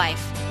your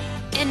life.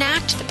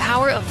 Enact the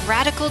power of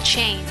radical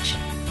change.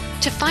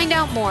 To find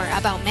out more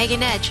about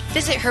Megan Edge,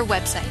 visit her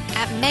website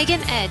at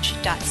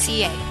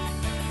meganedge.ca.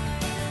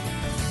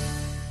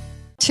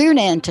 Tune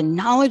in to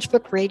Knowledge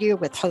Book Radio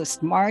with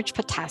host Marge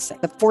Potasic,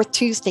 the fourth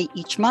Tuesday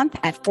each month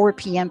at 4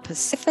 p.m.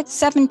 Pacific,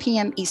 7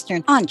 p.m.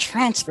 Eastern on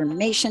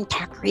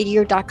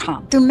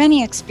TransformationTalkRadio.com. Through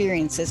many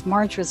experiences,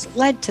 Marge was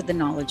led to the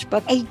Knowledge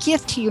Book, a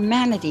gift to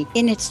humanity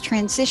in its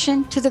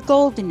transition to the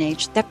Golden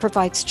Age that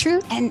provides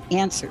truth and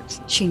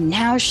answers. She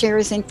now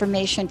shares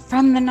information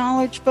from the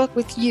Knowledge Book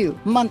with you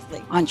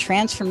monthly on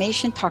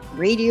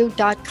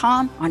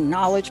TransformationTalkRadio.com on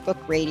Knowledge Book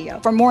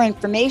Radio. For more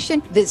information,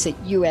 visit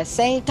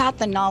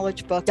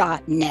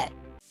usa.theknowledgebook.net.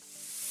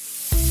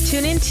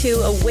 Tune in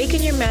to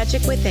Awaken Your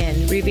Magic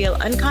Within, reveal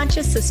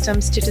unconscious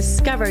systems to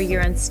discover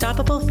your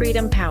unstoppable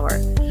freedom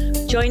power.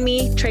 Join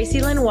me,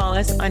 Tracy Lynn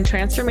Wallace, on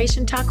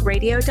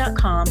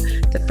TransformationTalkRadio.com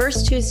the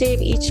first Tuesday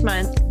of each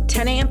month,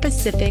 10 a.m.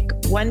 Pacific,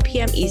 1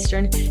 p.m.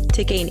 Eastern,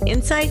 to gain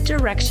insight,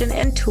 direction,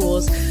 and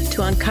tools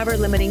to uncover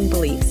limiting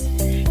beliefs.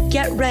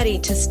 Get ready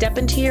to step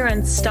into your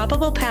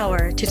unstoppable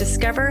power to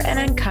discover and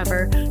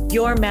uncover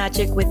your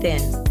magic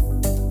within.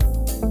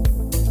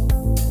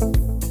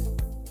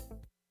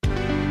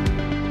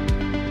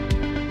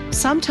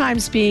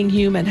 Sometimes being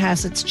human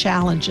has its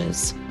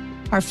challenges.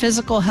 Our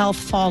physical health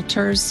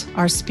falters,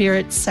 our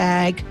spirits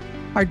sag,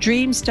 our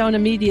dreams don't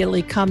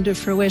immediately come to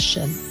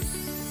fruition.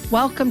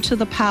 Welcome to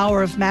the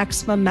power of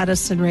Maximum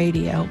Medicine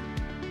Radio.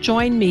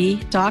 Join me,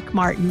 Doc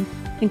Martin,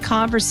 in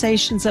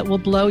conversations that will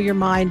blow your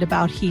mind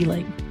about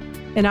healing.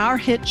 In our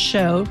hit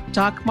show,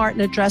 Doc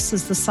Martin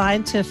addresses the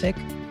scientific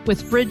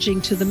with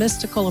bridging to the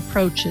mystical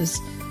approaches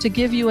to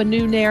give you a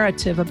new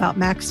narrative about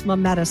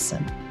maximum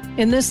medicine.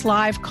 In this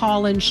live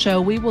call-in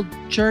show, we will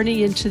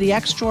journey into the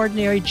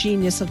extraordinary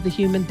genius of the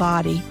human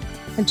body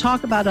and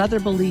talk about other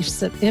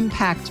beliefs that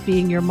impact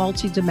being your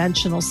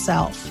multidimensional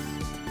self.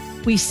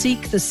 We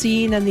seek the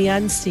seen and the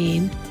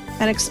unseen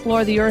and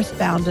explore the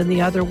earthbound and the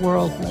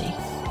otherworldly,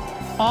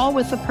 all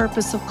with the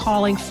purpose of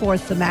calling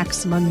forth the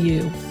maximum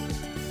you.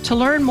 To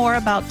learn more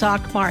about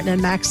Doc Martin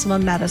and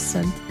Maximum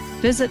Medicine,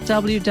 visit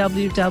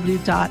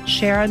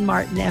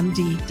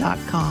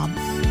www.SharonMartinMD.com.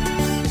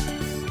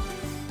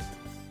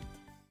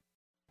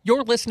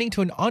 You're listening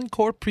to an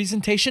encore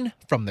presentation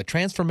from the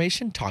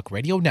Transformation Talk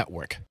Radio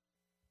Network.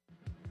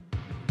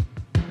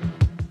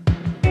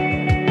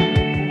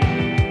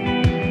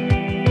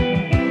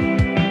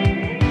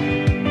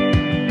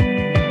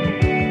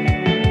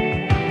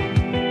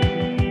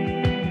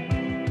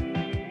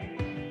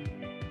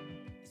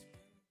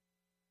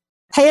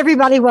 Hey,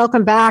 everybody,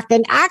 welcome back.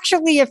 And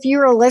actually, if you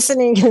were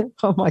listening,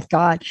 oh my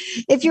God,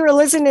 if you were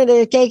listening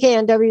to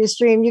KKNW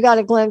stream, you got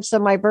a glimpse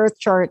of my birth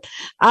chart.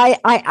 I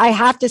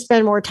have to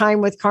spend more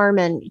time with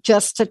Carmen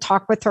just to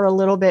talk with her a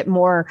little bit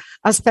more,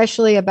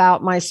 especially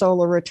about my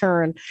solar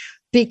return.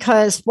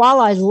 Because while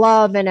I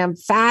love and am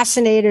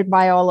fascinated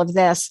by all of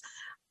this,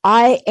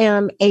 I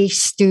am a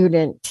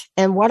student.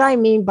 And what I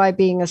mean by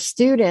being a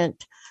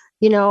student,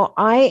 you know,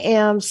 I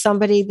am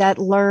somebody that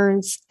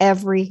learns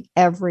every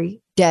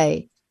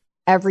day.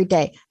 Every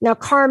day. Now,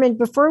 Carmen,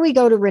 before we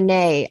go to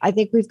Renee, I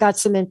think we've got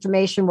some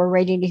information we're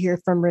waiting to hear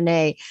from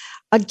Renee.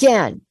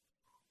 Again,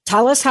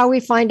 tell us how we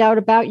find out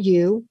about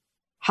you.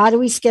 How do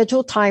we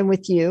schedule time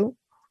with you?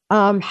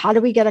 How do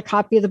we get a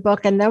copy of the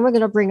book? And then we're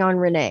going to bring on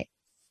Renee.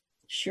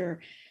 Sure.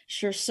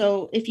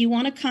 So if you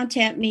want to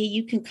contact me,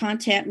 you can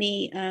contact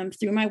me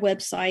through my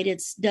website.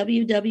 It's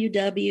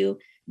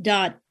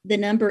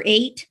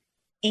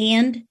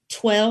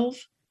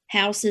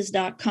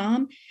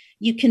www.8and12houses.com.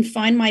 You can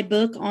find my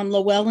book on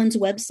Llewellyn's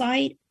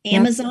website,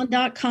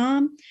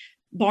 Amazon.com,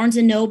 Barnes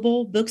 &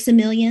 Noble, Books A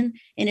Million,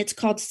 and it's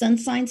called Sun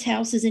Signs,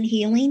 Houses, and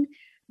Healing,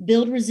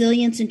 Build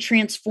Resilience and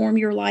Transform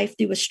Your Life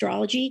Through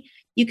Astrology.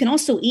 You can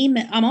also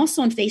email. I'm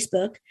also on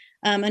Facebook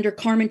under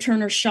Carmen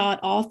Turner Schott,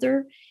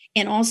 author.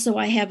 And also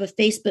I have a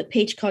Facebook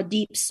page called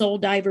Deep Soul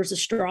Divers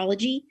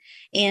Astrology,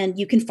 and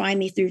you can find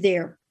me through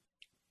there.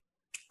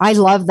 I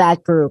love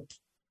that group.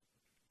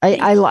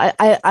 I love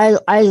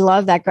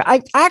that.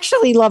 I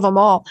actually love them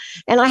all.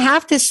 And I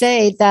have to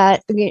say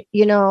that,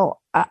 you know,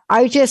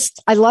 I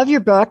love your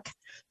book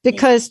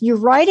because you're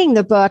writing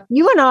the book.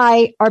 You and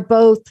I are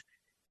both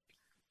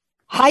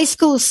high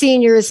school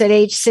seniors at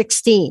age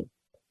 16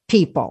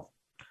 people.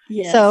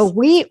 Yes. So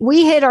we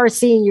hit our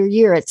senior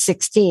year at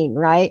 16,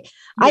 right? Yeah.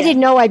 I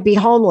didn't know I'd be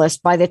homeless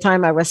by the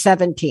time I was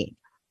 17,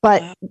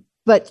 but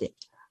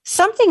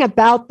something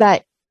about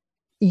that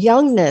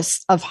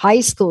youngness of high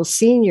school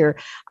senior.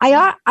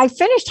 I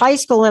finished high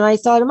school and I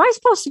thought, am I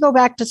supposed to go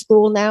back to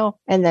school now?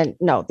 And then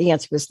no, the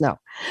answer was no.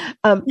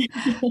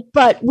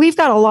 But we've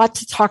got a lot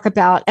to talk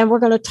about, and we're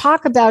going to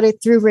talk about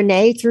it through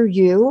Renee, through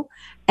you.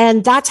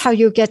 And that's how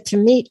you get to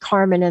meet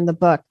Carmen in the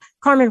book.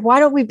 Carmen, why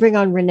don't we bring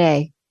on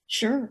Renee?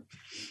 Sure.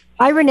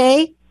 Hi,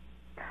 Renee.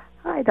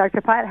 Hi,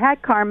 Dr. Pat. Hi,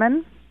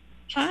 Carmen.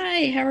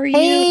 Hi, how are you?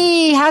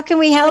 Hey, how can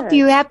we help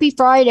you? Happy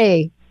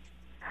Friday.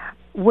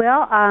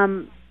 Well,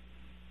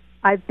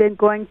 I've been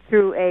going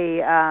through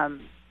a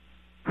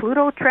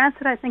Pluto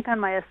transit, I think, on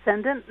my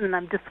ascendant, and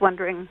I'm just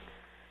wondering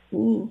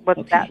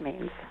what that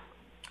means.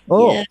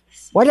 Oh,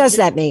 yes. What does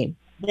that mean?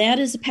 That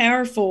is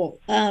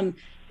powerful.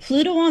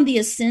 Pluto on the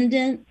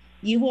ascendant,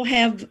 you will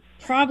have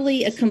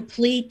probably a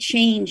complete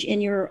change in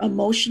your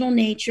emotional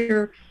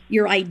nature,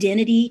 your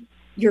identity,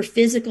 your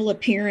physical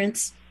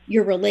appearance,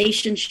 your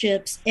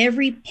relationships.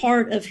 Every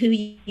part of who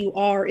you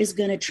are is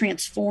going to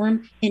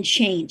transform and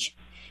change.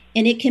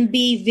 And it can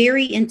be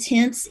very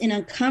intense and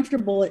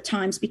uncomfortable at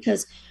times,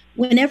 because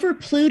whenever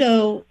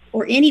Pluto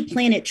or any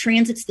planet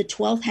transits the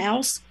 12th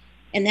house,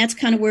 and that's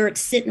kind of where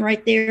it's sitting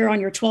right there on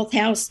your 12th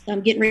house,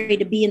 getting ready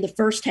to be in the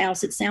first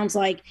house, it sounds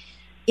like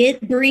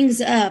it brings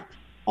up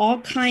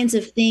all kinds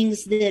of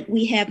things that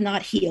we have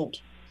not healed.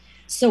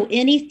 So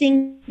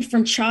anything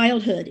from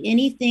childhood,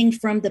 anything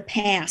from the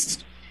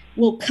past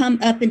will come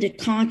up into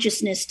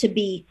consciousness to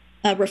be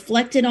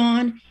reflected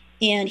on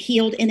and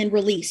healed and then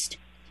released.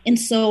 And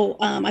so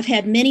I've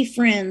had many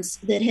friends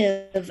that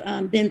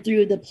have been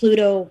through the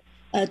Pluto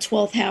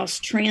 12th house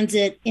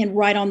transit and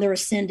right on their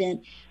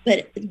ascendant.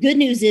 But the good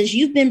news is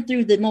you've been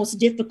through the most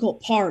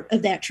difficult part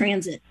of that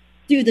transit,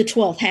 through the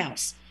 12th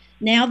house.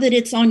 Now that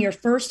it's on your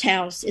first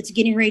house, it's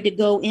getting ready to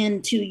go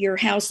into your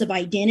house of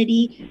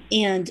identity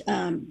and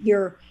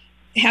your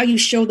how you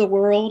show the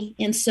world.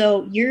 And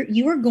so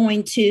you are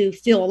going to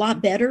feel a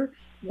lot better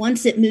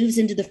once it moves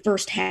into the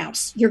first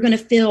house. You're going to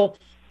feel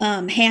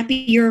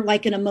happier,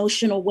 like an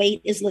emotional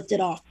weight is lifted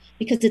off,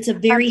 because it's a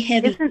very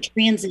heavy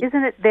transit.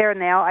 Isn't it there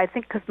now? I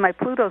think because my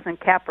Pluto's in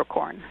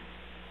Capricorn.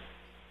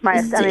 My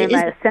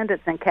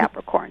ascendant's in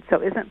Capricorn.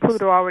 So isn't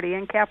Pluto already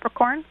in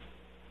Capricorn?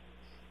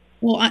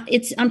 Well,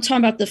 I'm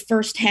talking about the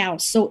first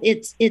house. So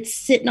it's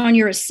sitting on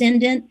your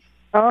ascendant.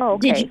 Oh,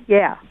 okay.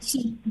 So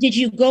did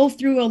you go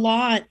through a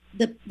lot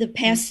the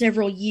past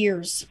several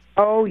years?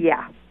 Oh,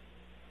 yeah.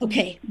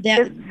 Okay,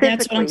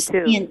 that's what I'm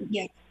saying. Too.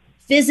 Yeah,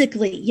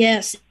 physically,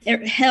 yes.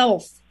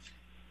 Health,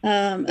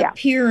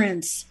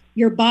 appearance,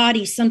 your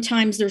body.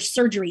 Sometimes there's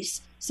surgeries.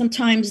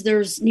 Sometimes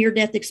there's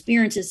near-death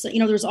experiences. So,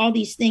 there's all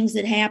these things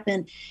that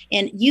happen,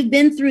 and you've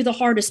been through the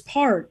hardest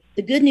part.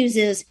 The good news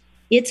is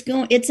it's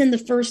in the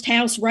first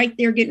house right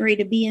there, getting ready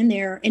to be in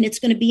there, and it's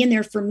going to be in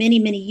there for many,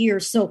 many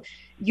years. So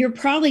you're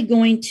probably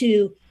going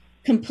to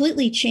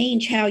completely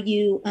change how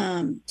you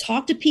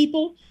talk to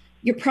people.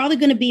 You're probably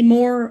going to be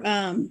more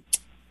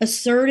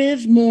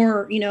assertive,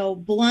 more,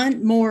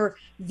 blunt, more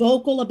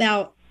vocal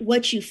about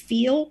what you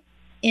feel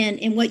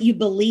and what you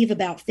believe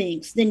about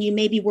things than you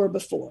maybe were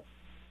before.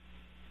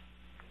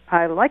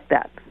 I like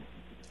that.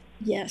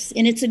 Yes.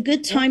 And it's a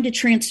good time to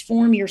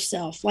transform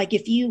yourself. Like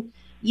if a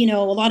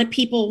lot of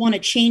people want to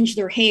change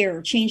their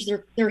hair, change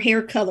their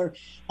hair color,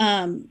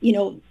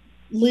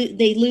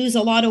 they lose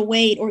a lot of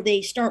weight, or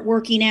they start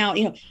working out,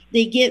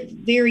 they get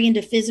very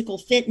into physical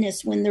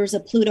fitness when there's a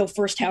Pluto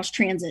first house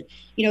transit.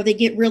 They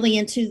get really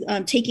into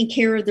taking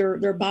care of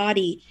their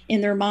body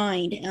and their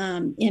mind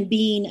and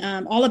being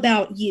all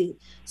about you.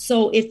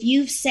 So if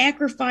you've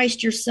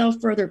sacrificed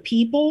yourself for other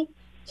people,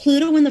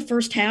 Pluto in the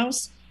first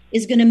house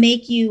is going to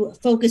make you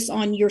focus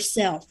on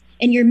yourself.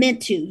 And you're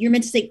meant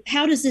to say,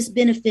 how does this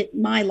benefit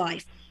my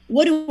life?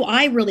 What do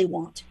I really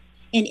want?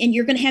 And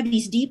you're going to have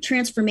these deep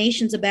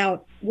transformations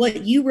about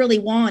what you really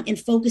want and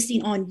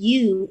focusing on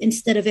you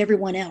instead of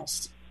everyone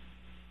else.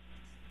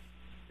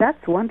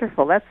 That's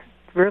wonderful. That's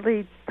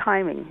really good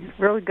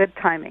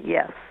timing.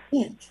 Yes.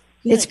 Yeah.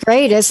 It's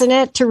great, isn't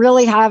it, to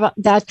really have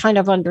that kind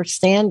of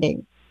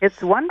understanding?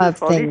 It's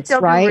wonderful. Of things, do you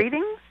still right? do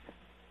readings?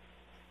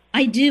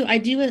 I do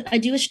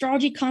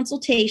astrology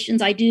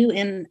consultations. I do.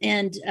 And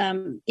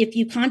if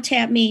you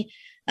contact me,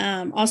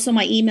 also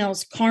my email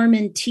is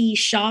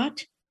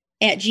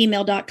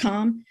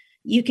carmentshott@gmail.com.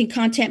 You can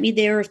contact me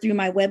there through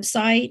my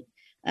website.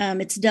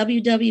 It's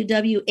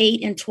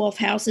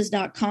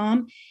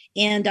www.8and12houses.com.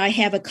 And I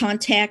have a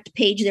contact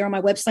page there on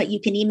my website. You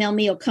can email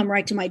me. It'll come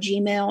right to my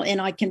Gmail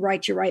and I can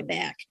write you right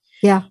back.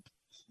 Yeah.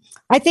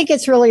 I think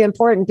it's really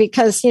important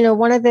because,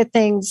 one of the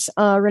things,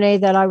 Renee,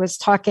 that I was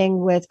talking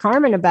with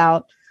Carmen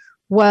about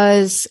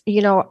was,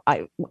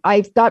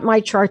 I've got my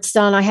charts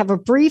done. I have a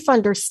brief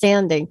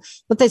understanding,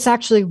 but there's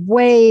actually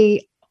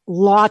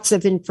lots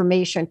of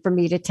information for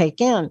me to take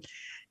in.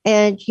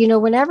 And,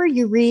 whenever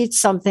you read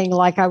something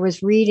like I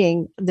was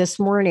reading this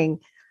morning,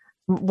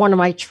 one of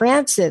my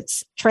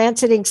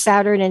transiting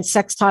Saturn in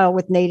sextile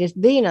with native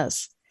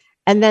Venus.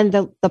 And then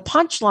the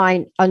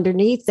punchline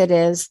underneath it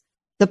is,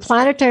 the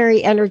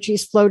planetary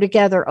energies flow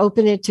together,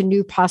 open into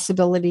new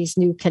possibilities,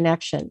 new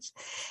connections.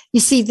 You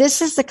see, this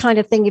is the kind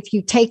of thing, if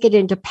you take it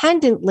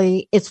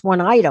independently, it's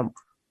one item,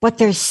 but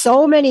there's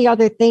so many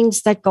other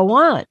things that go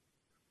on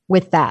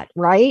with that,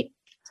 right?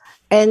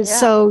 And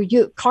so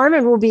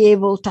Carmen will be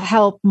able to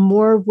help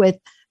more with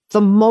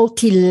the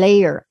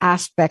multi-layer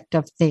aspect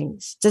of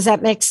things. Does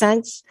that make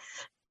sense?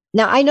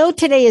 Now, I know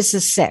today is the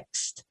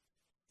 6th.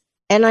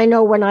 And I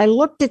know when I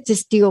looked at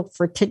this deal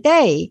for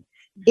today,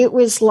 it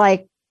was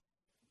like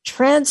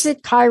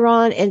transit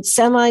Chiron and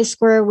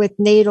semi-square with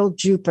natal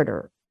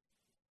Jupiter.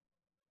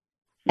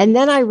 And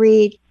then I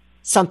read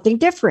something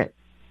different.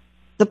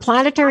 The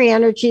planetary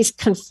energies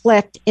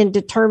conflict in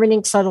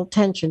determining subtle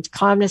tensions.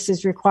 Calmness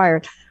is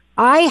required.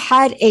 I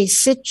had a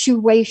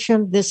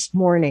situation this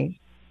morning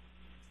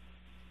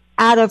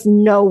out of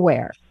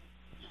nowhere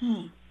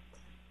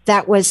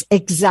that was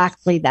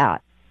exactly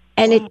that.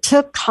 And it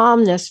took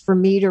calmness for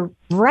me to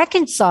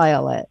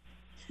reconcile it.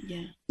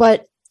 Yeah.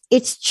 But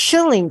it's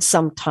chilling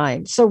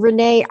sometimes. So,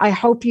 Renee, I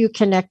hope you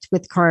connect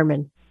with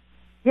Carmen.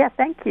 Yeah,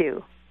 thank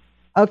you.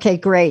 Okay,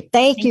 great.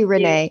 Thank you,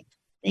 Renee.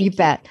 You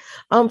bet.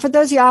 For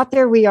those of you out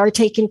there, we are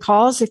taking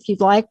calls. If you'd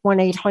like,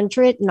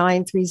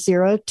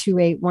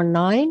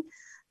 1-800-930-2819.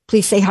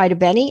 Please say hi to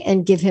Benny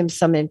and give him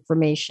some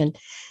information.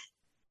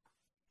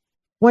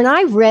 When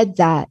I read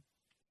that,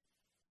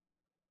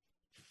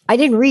 I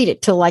didn't read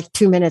it till like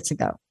 2 minutes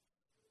ago.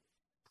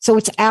 So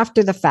it's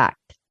after the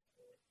fact.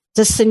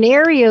 The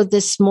scenario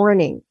this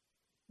morning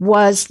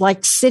was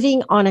like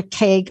sitting on a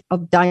keg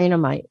of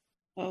dynamite.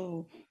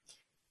 Oh.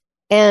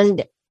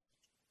 And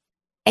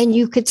And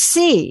you could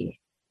see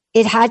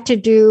it had to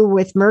do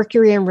with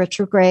Mercury in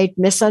retrograde,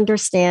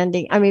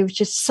 misunderstanding. I mean, it was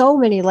just so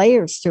many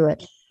layers to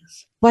it.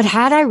 But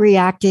had I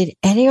reacted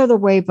any other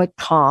way but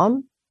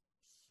calm,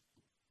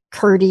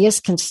 courteous,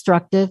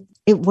 constructive,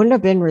 it wouldn't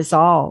have been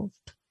resolved.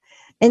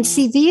 And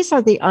see, these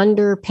are the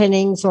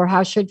underpinnings, or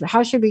how should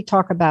we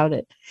talk about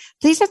it?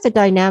 These are the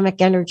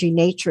dynamic energy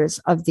natures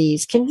of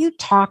these. Can you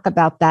talk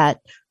about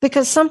that?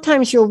 Because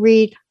sometimes you'll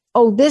read,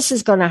 oh, this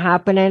is going to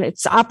happen, and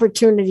it's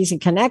opportunities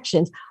and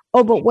connections.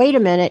 Oh, but wait a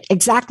minute,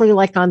 exactly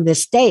like on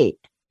this date,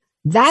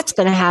 that's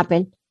going to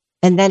happen.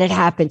 And then it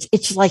happens.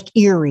 It's like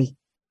eerie.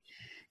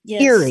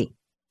 Yes. Eerie.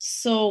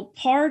 So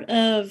part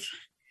of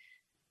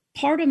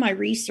my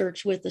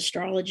research with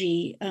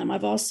astrology,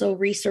 I've also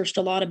researched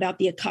a lot about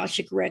the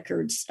Akashic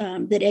records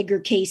that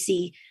Edgar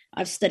Cayce,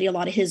 I've studied a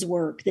lot of his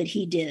work that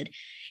he did.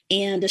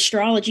 And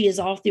astrology is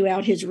all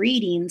throughout his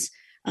readings.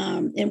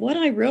 And what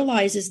I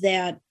realize is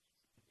that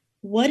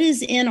what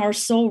is in our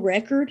soul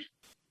record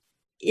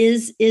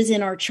is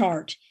in our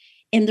chart.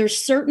 And there's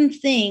certain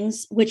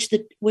things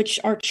which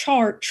our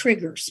chart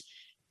triggers.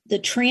 The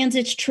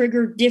transits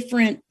trigger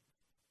different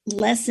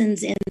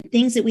lessons and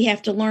things that we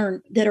have to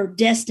learn that are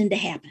destined to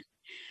happen.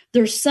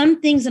 There's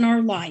some things in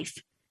our life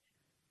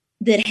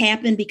that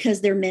happen because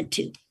they're meant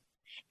to.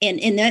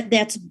 And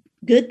that's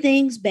good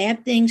things,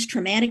 bad things,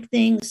 traumatic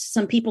things.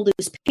 Some people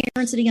lose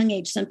parents at a young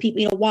age. Some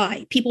people,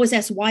 why? People always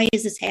ask, why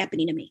is this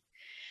happening to me?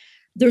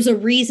 There's a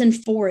reason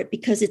for it,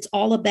 because it's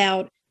all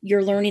about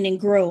your learning and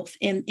growth.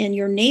 And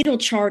your natal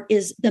chart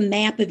is the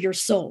map of your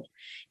soul.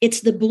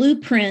 It's the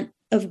blueprint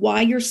of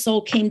why your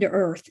soul came to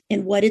earth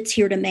and what it's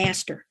here to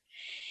master.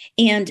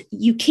 And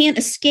you can't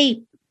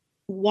escape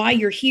why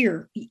you're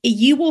here.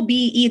 You will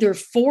be either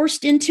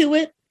forced into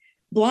it,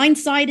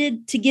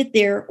 blindsided to get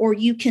there, or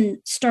you can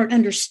start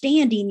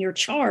understanding your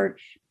chart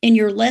and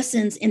your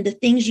lessons and the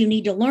things you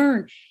need to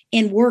learn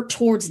and work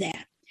towards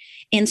that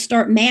and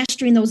start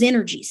mastering those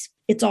energies.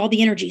 It's all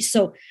the energies.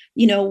 So,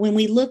 when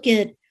we look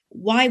at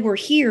why we're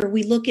here,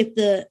 we look at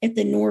the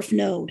North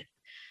Node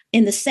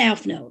and the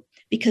South Node,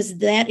 because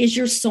that is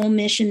your soul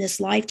mission this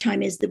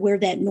lifetime, is where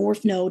that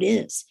North Node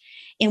is.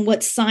 And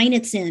what sign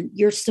it's in,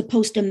 you're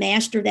supposed to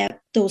master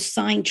those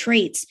sign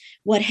traits.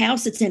 What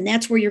house it's in,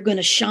 that's where you're going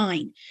to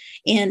shine.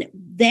 And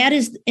that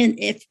is, and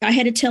if I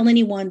had to tell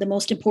anyone the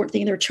most important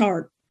thing in their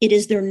chart, it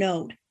is their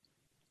node.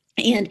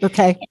 And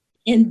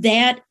and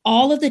that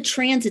all of the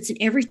transits and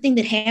everything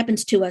that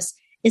happens to us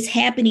is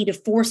happening to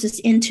force us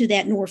into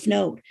that North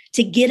Node,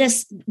 to get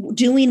us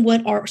doing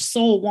what our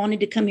soul wanted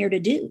to come here to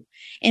do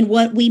and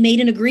what we made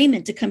an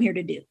agreement to come here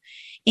to do.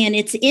 And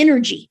it's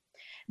energy.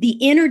 The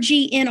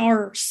energy in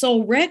our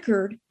soul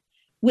record,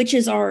 which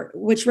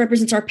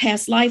represents our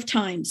past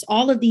lifetimes,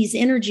 all of these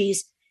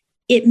energies,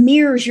 it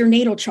mirrors your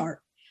natal chart.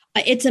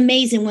 It's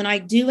amazing when I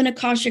do an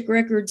Akashic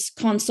Records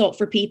consult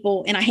for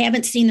people and I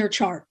haven't seen their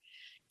chart.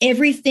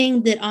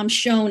 Everything that I'm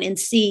shown and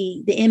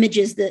see, the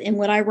images and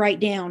what I write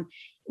down,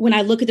 when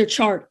I look at their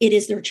chart, it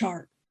is their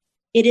chart.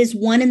 It is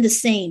one and the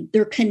same.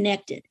 They're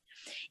connected.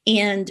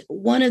 And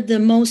one of the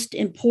most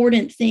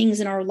important things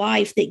in our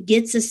life that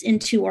gets us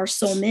into our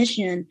soul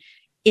mission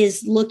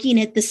is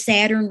looking at the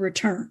Saturn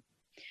return.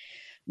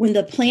 When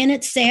the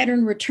planet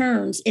Saturn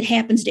returns, it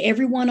happens to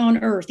everyone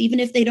on Earth, even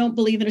if they don't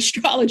believe in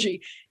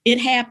astrology, it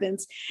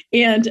happens.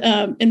 And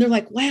they're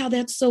like, wow,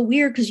 that's so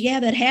weird, because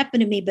that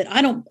happened to me, but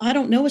I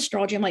don't know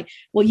astrology. I'm like,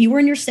 well, you were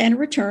in your Saturn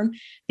return,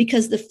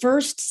 because the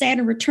first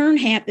Saturn return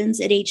happens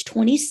at age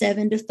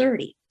 27 to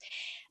 30.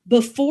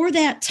 Before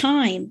that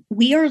time,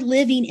 we are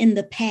living in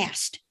the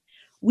past.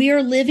 We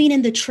are living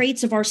in the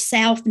traits of our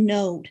South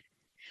Node.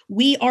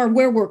 We are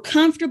where we're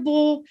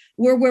comfortable,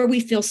 we're where we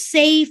feel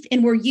safe,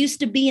 and we're used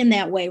to being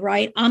that way,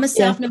 right? I'm a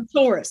South Node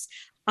Taurus.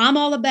 I'm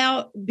all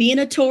about being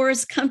a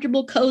Taurus,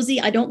 comfortable,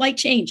 cozy. I don't like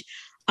change.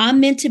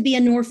 I'm meant to be a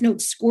North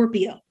Node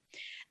Scorpio.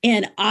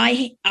 And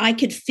I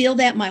could feel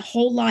that my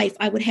whole life.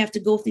 I would have to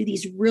go through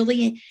these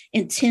really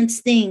intense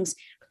things.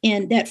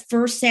 And that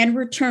first Saturn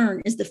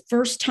return is the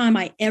first time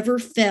I ever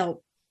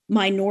felt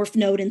my North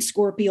Node in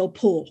Scorpio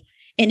pull.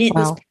 And it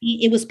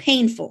was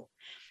painful.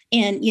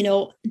 And,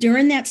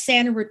 during that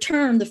Saturn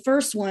return, the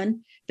first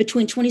one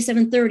between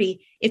 27 and 30,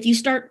 if you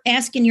start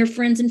asking your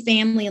friends and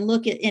family and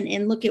look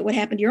at what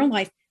happened to your own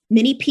life,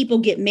 many people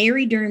get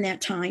married during that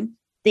time.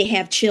 They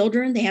have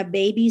children, they have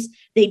babies,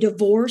 they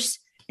divorce,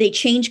 they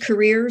change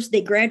careers,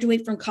 they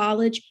graduate from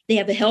college, they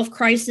have a health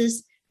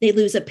crisis, they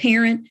lose a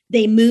parent,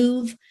 they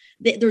move.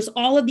 There's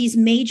all of these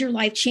major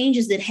life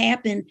changes that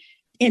happen.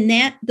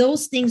 And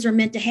those things are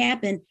meant to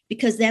happen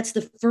because that's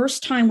the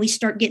first time we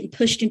start getting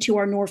pushed into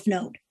our North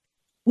Node,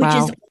 which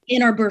is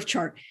in our birth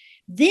chart.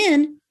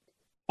 Then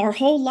our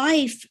whole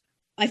life,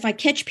 if I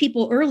catch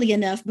people early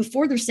enough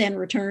before their Saturn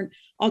return,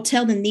 I'll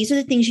tell them these are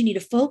the things you need to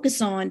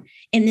focus on.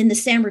 And then the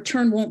Saturn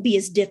return won't be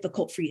as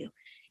difficult for you.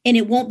 And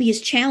it won't be as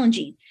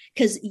challenging.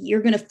 because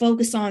you're going to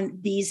focus on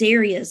these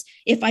areas.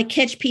 If I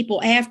catch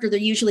people after, they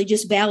usually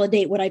just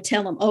validate what I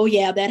tell them. Oh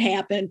yeah, that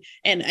happened.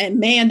 And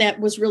man, that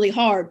was really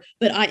hard,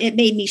 but it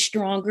made me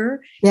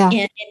stronger. Yeah.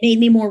 And it made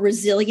me more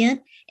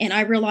resilient. And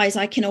I realize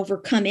I can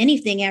overcome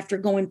anything after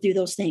going through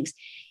those things.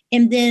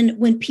 And then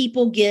when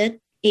people get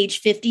age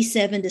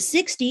 57 to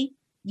 60,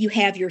 you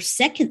have your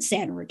second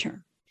Saturn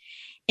return.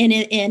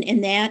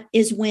 And that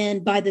is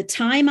when, by the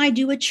time I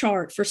do a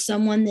chart for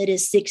someone that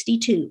is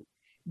 62,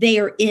 they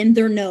are in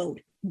their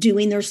node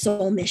doing their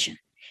soul mission.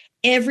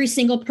 Every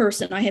single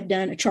person I have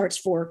done charts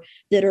for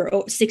that are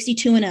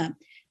 62 and up,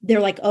 they're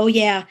like, oh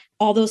yeah,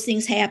 all those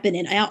things happen.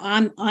 And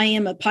I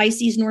am a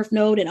Pisces North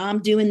Node and I'm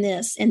doing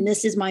this. And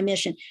this is my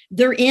mission.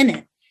 They're in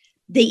it.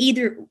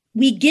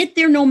 We get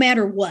there no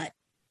matter what.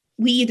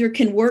 We either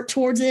can work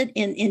towards it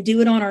and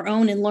do it on our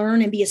own and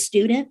learn and be a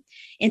student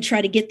and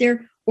try to get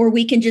there, or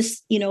we can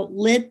just,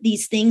 let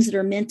these things that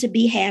are meant to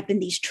be happen,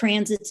 these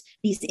transits,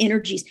 these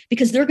energies,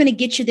 because they're going to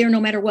get you there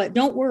no matter what.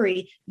 Don't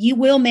worry. You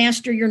will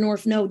master your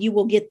North Node. You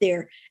will get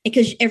there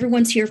because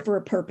everyone's here for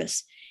a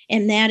purpose.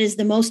 And that is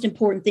the most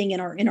important thing in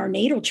our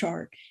natal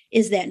chart,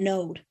 is that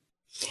node.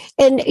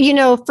 And,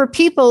 for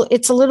people,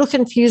 it's a little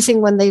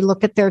confusing when they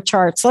look at their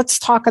charts. Let's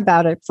talk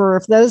about it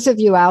for those of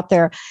you out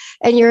there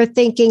and you're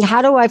thinking,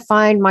 how do I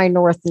find my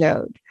North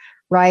Node?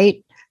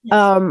 Right.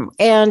 Yes.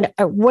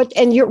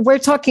 We're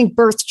talking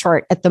birth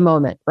chart at the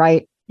moment,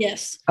 right?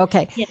 Yes.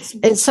 Okay. Yes.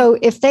 And so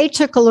if they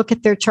took a look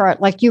at their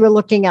chart, like you were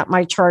looking at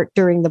my chart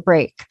during the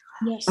break,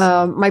 yes.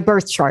 My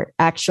birth chart,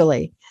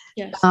 actually.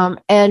 Yes.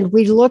 And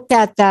we looked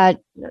at that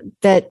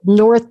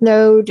North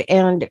Node,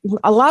 and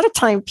a lot of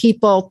time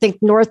people think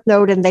North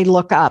Node and they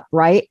look up,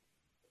 right?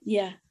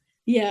 Yeah.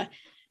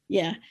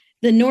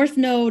 The North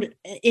Node,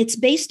 it's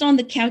based on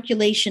the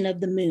calculation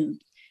of the moon.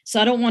 So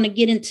I don't want to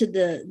get into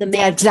the math.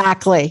 Yeah,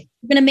 exactly.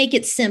 I'm going to make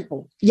it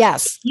simple.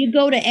 Yes. You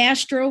go to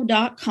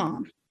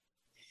astro.com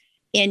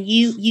and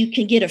you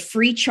can get a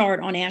free chart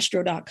on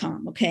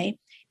astro.com. Okay.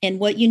 And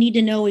what you need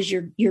to know is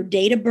your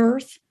date of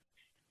birth,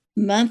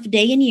 month,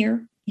 day, and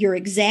year, your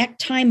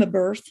exact time of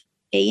birth,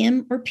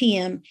 AM or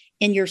PM,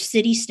 and your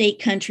city,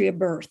 state, country of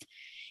birth.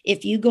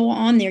 If you go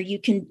on there, you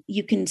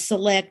can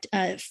select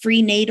a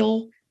free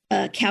natal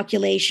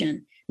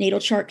calculation, natal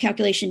chart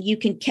calculation. You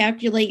can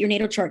calculate your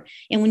natal chart.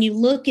 And when you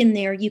look in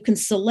there, you can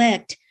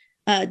select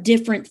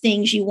different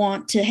things you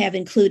want to have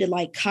included,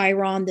 like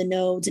Chiron, the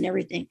nodes, and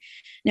everything.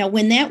 Now,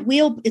 when that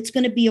wheel, it's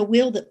going to be a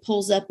wheel that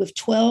pulls up with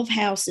 12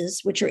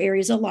 houses, which are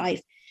areas of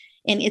life.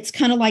 And it's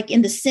kind of like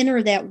in the center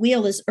of that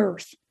wheel is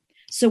Earth.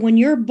 So when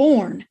you're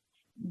born,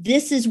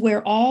 this is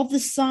where all the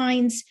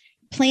signs,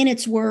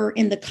 planets were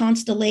in the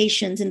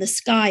constellations in the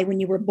sky when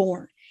you were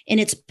born. And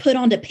it's put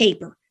onto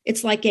paper.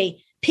 It's like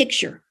a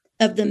picture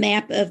of the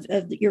map of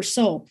your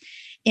soul.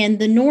 And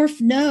the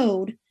North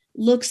Node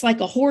looks like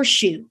a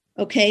horseshoe,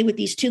 okay, with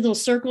these two little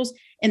circles.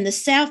 And the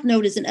South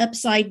Node is an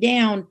upside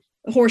down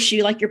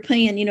horseshoe, like you're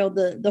playing,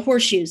 the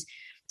horseshoes.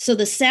 So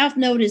the South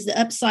Node is the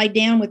upside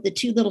down with the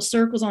two little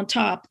circles on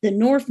top. The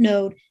North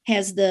Node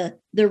has the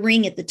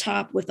ring at the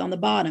top with on the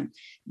bottom.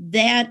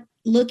 That,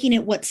 looking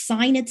at what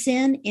sign it's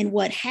in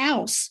what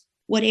house,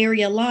 what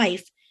area of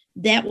life,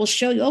 that will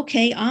show you,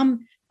 okay,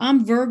 I'm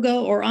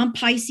Virgo, or I'm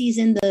Pisces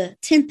in the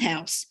 10th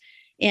house,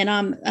 and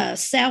I'm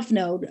South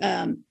Node,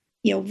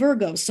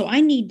 Virgo. So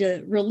I need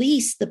to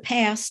release the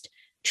past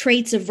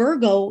traits of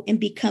Virgo and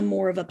become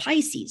more of a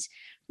Pisces.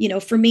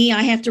 For me,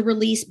 I have to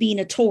release being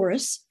a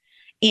Taurus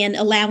and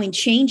allowing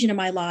change into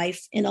my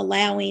life and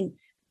allowing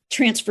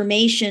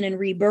transformation and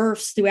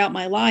rebirths throughout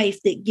my life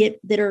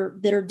that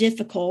are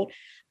difficult.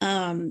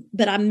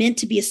 But I'm meant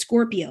to be a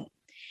Scorpio.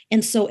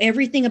 And so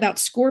everything about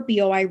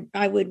Scorpio,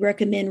 I would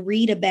recommend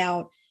read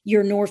about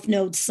your North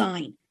Node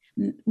sign.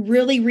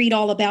 Really read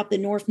all about the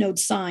North Node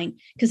sign,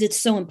 because it's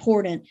so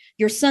important.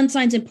 Your sun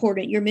sign's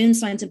important. Your moon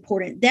sign's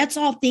important. That's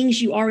all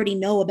things you already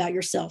know about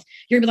yourself.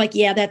 You're gonna be like,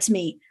 yeah, that's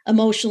me.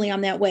 Emotionally,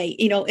 I'm that way.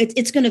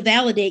 It's going to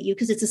validate you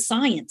because it's a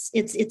science.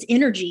 It's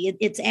energy.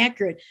 It's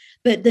accurate.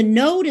 But the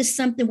node is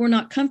something we're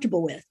not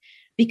comfortable with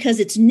because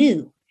it's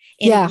new.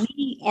 And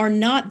we are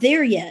not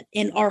there yet.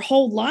 And our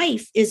whole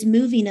life is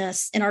moving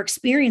us, and our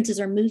experiences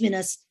are moving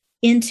us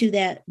into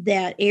that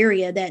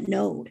area, that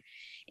node.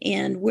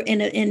 And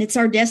it's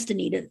our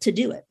destiny to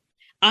do it.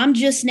 I'm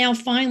just now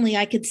finally,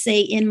 I could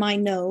say, in my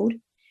node,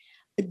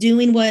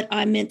 doing what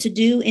I'm meant to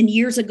do. And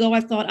years ago,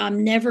 I thought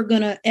I'm never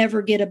going to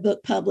ever get a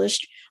book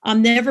published.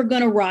 I'm never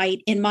going to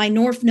write. And my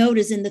North Node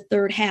is in the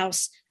 3rd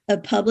house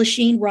of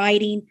publishing,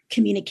 writing,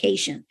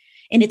 communication.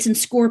 And it's in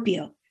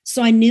Scorpio.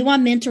 So I knew I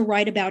meant to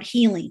write about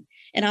healing.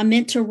 And I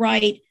meant to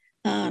write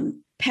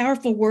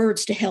powerful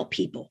words to help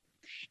people.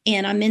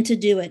 And I meant to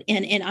do it.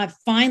 And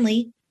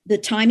the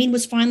timing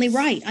was finally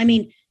right. I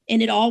mean,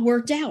 and it all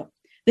worked out.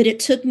 But it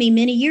took me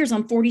many years.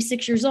 I'm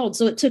 46 years old.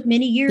 So it took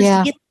many years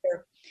to get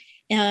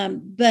there.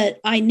 But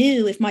I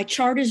knew if my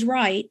chart is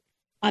right,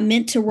 I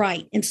meant to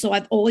write. And so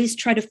I've always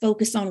tried to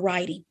focus on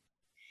writing.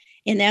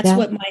 And that's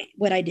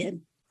what I did.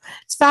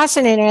 It's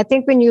fascinating. I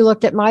think when you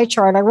looked at my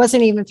chart, I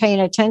wasn't even paying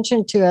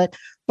attention to it,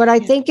 but I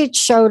think it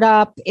showed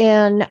up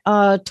in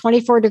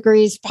 24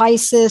 degrees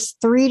Pisces,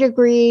 3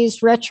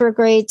 degrees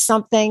retrograde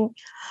something.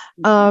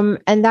 And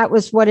that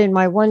was what in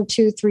my 1,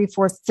 2, 3,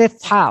 4,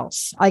 5th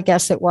house, I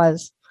guess it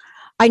was.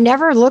 I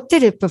never looked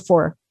at it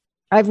before.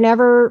 I've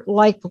never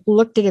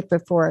looked at it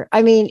before.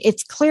 I mean,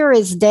 it's clear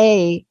as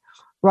day,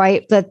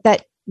 right? But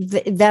that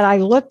I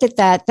looked at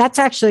that.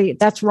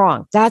 That's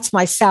wrong. That's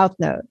my south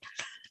node.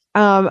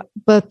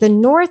 But the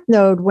north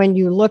node, when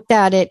you looked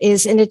at it,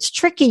 and it's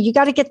tricky. You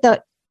got to get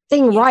the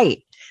thing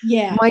right.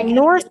 Yeah. My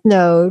north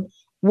node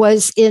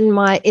is in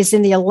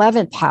the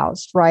 11th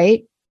house,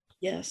 right?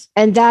 Yes.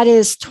 And that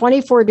is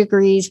 24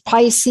 degrees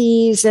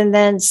Pisces, and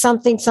then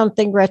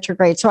something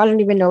retrograde. So I don't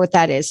even know what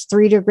that is.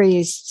 3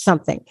 degrees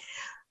something.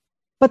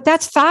 But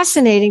that's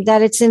fascinating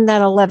that it's in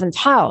that 11th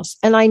house.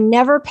 And I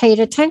never paid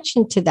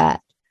attention to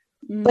that.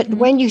 Mm-hmm. But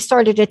when you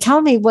started to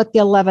tell me what the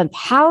 11th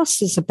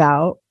house is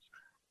about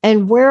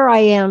and where I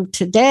am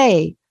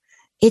today,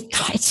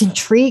 it's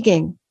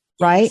intriguing,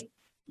 right?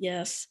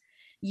 Yes.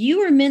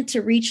 You are meant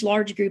to reach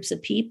large groups of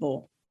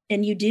people,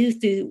 and you do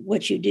through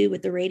what you do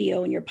with the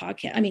radio and your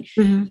podcast. I mean,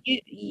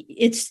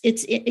 it's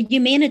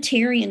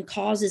humanitarian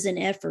causes and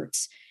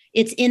efforts.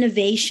 It's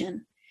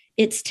innovation.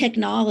 It's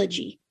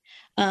technology.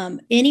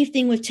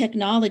 Anything with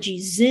technology,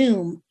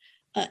 Zoom,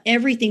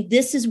 everything.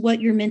 This is what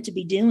you're meant to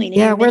be doing.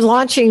 Yeah, we're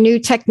launching new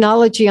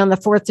technology on the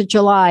 4th of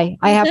July.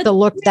 I have to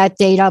look that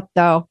date up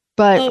though,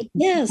 but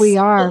yes, we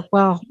are.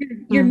 Well,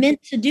 you're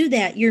meant to do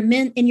that. You're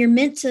meant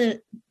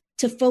to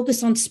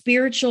focus on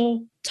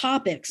spiritual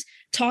topics,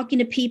 talking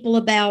to people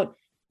about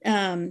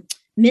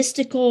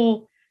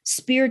mystical,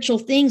 spiritual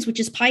things,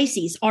 which is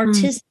Pisces,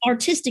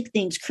 artistic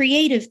things,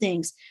 creative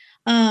things.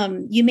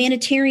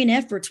 Humanitarian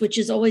efforts, which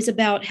is always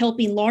about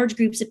helping large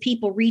groups of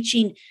people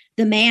reaching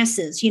the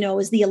masses,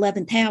 is the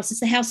 11th house. It's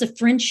the house of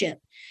friendship.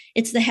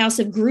 It's the house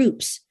of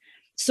groups.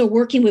 So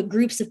working with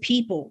groups of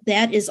people,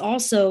 that is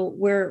also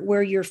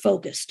where you're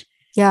focused.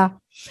 Yeah.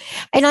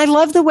 And I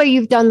love the way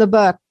you've done the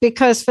book,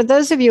 because for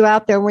those of you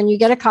out there, when you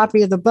get a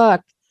copy of the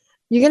book,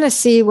 you're going to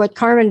see what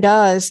Carmen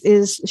does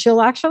is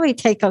she'll actually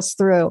take us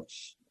through.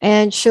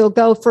 And she'll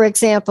go, for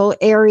example,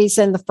 Aries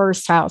in the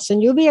 1st house.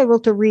 And you'll be able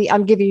to read,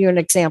 I'm giving you an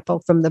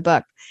example from the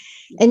book.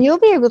 And you'll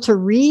be able to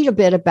read a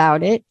bit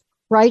about it,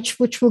 right?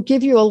 Which will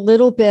give you a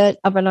little bit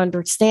of an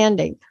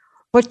understanding.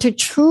 But to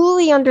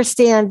truly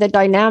understand the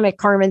dynamic,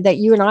 Carmen, that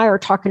you and I are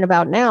talking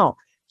about now,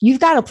 you've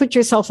got to put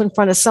yourself in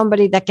front of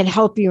somebody that can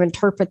help you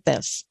interpret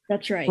this.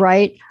 That's right.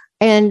 Right?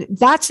 And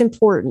that's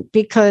important,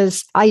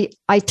 because I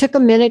took a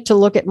minute to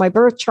look at my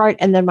birth chart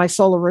and then my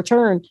solar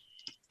return.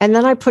 And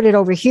then I put it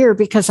over here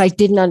because I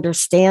didn't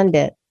understand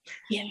it.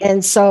 Yeah.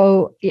 And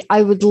so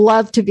I would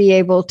love to be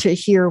able to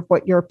hear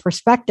what your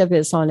perspective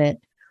is on it.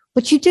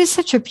 But you do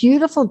such a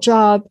beautiful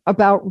job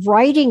about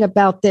writing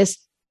about this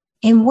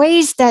in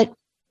ways that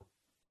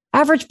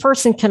average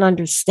person can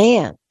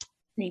understand.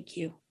 Thank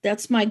you.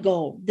 That's my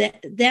goal.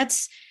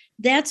 That's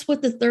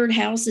what the 3rd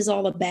house is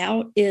all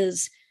about.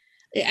 Is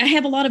I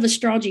have a lot of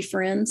astrology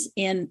friends,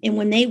 and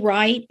when they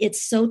write,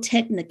 it's so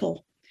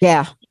technical.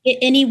 Yeah.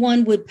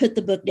 Anyone would put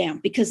the book down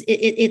because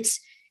it's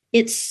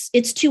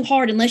too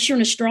hard unless you're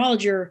an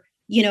astrologer,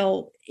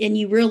 and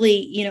you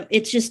really,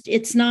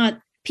 it's not,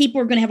 people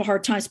are going to have a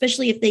hard time,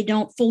 especially if they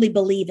don't fully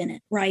believe in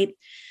it. Right.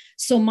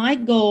 So my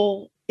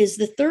goal is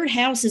the 3rd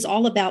house is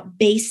all about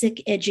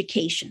basic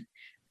education,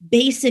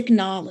 basic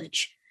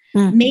knowledge,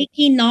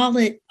 making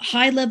knowledge,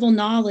 high level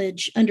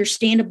knowledge,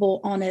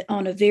 understandable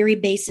on a very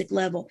basic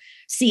level.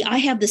 See, I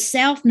have the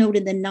south node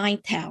in the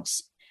 9th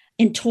house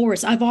in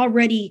Taurus. I've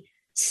already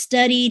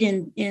studied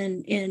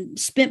and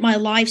spent my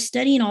life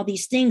studying all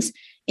these things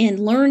and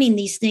learning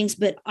these things,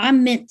 but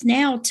I'm meant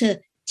now to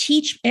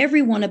teach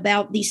everyone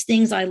about these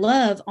things I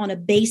love on a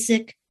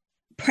basic,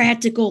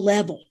 practical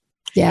level.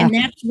 Yeah. And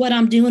that's what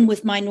I'm doing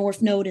with my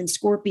North Node in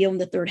Scorpio in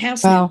the 3rd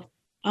house. Wow. Now.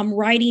 I'm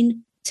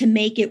writing to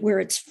make it where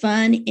it's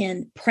fun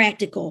and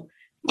practical.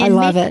 I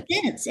love it.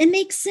 It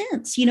makes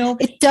sense,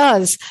 It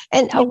does.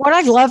 And what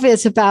I love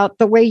is about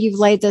the way you've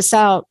laid this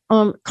out.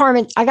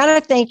 Carmen, I got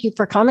to thank you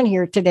for coming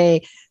here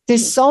today.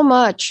 There's so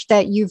much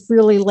that you've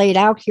really laid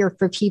out here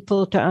for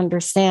people to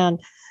understand.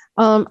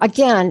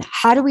 Again,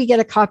 how do we get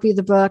a copy of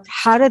the book?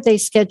 How do they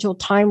schedule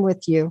time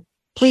with you?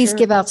 Please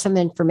give out some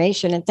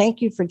information. And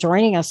thank you for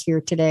joining us here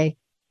today.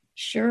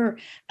 Sure.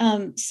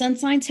 Sun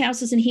Signs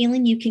Houses and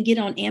Healing, you can get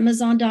on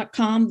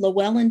Amazon.com,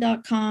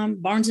 Llewellyn.com,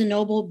 Barnes &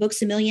 Noble,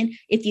 Books A Million.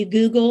 If you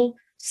Google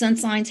Sun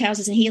Signs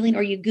Houses and Healing,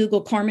 or you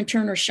Google Carmen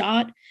Turner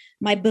Schott,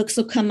 my books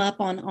will come up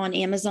on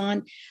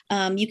Amazon.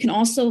 You can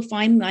also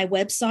find my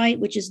website,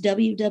 which is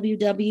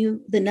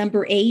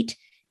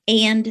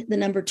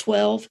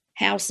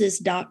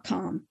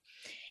www.8and12houses.com.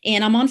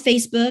 And I'm on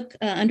Facebook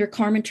under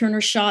Carmen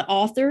Turner Schott,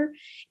 author,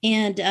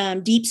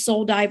 and Deep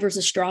Soul Divers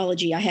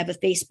Astrology. I have a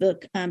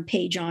Facebook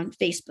page on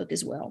Facebook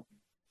as well.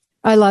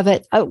 I love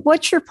it.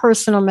 What's your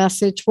personal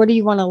message? What do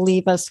you want to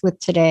leave us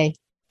with today?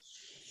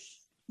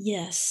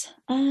 Yes.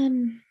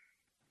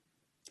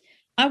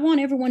 I want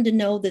everyone to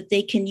know that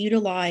you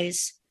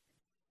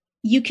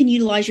can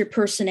utilize your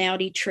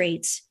personality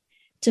traits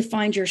to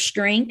find your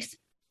strength,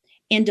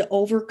 and to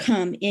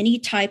overcome any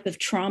type of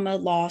trauma,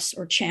 loss,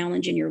 or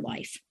challenge in your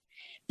life.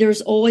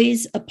 There's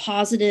always a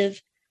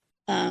positive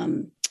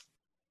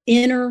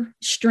inner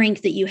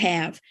strength that you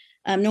have,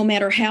 no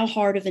matter how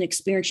hard of an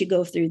experience you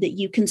go through, that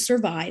you can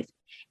survive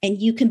and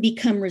you can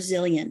become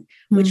resilient,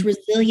 which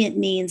resilient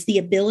means the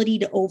ability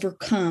to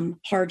overcome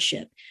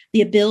hardship,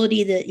 the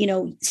ability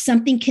that,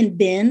 something can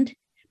bend,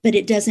 but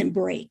it doesn't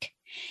break.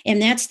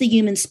 And that's the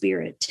human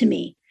spirit to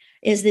me,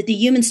 is that the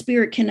human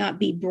spirit cannot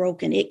be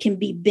broken. It can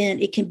be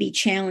bent. It can be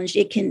challenged.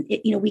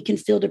 We can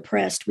feel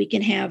depressed. We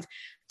can have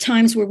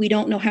times where we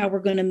don't know how we're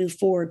going to move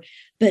forward.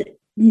 But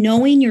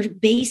knowing your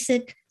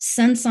basic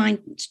sun sign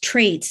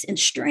traits and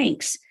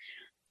strengths,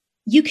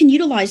 you can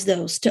utilize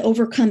those to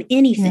overcome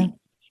anything. Yeah.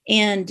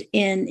 And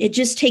it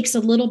just takes a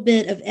little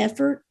bit of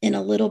effort and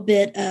a little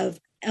bit of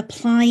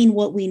applying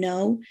what we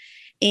know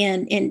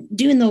and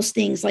doing those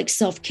things like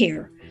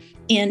self-care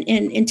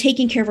and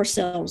taking care of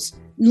ourselves,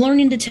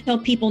 learning to tell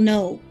people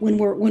no when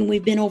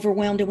we've been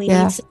overwhelmed and we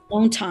need some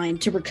alone time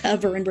to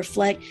recover and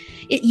reflect.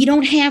 You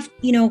don't have,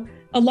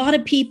 a lot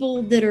of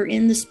people that are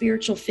in the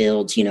spiritual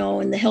fields,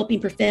 in the helping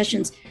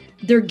professions,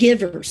 they're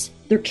givers,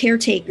 they're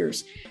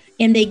caretakers,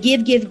 and they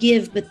give,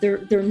 but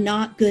they're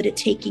not good at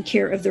taking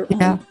care of their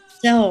own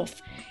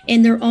self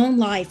and their own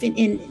life.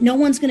 And no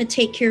one's going to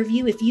take care of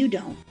you if you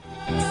don't.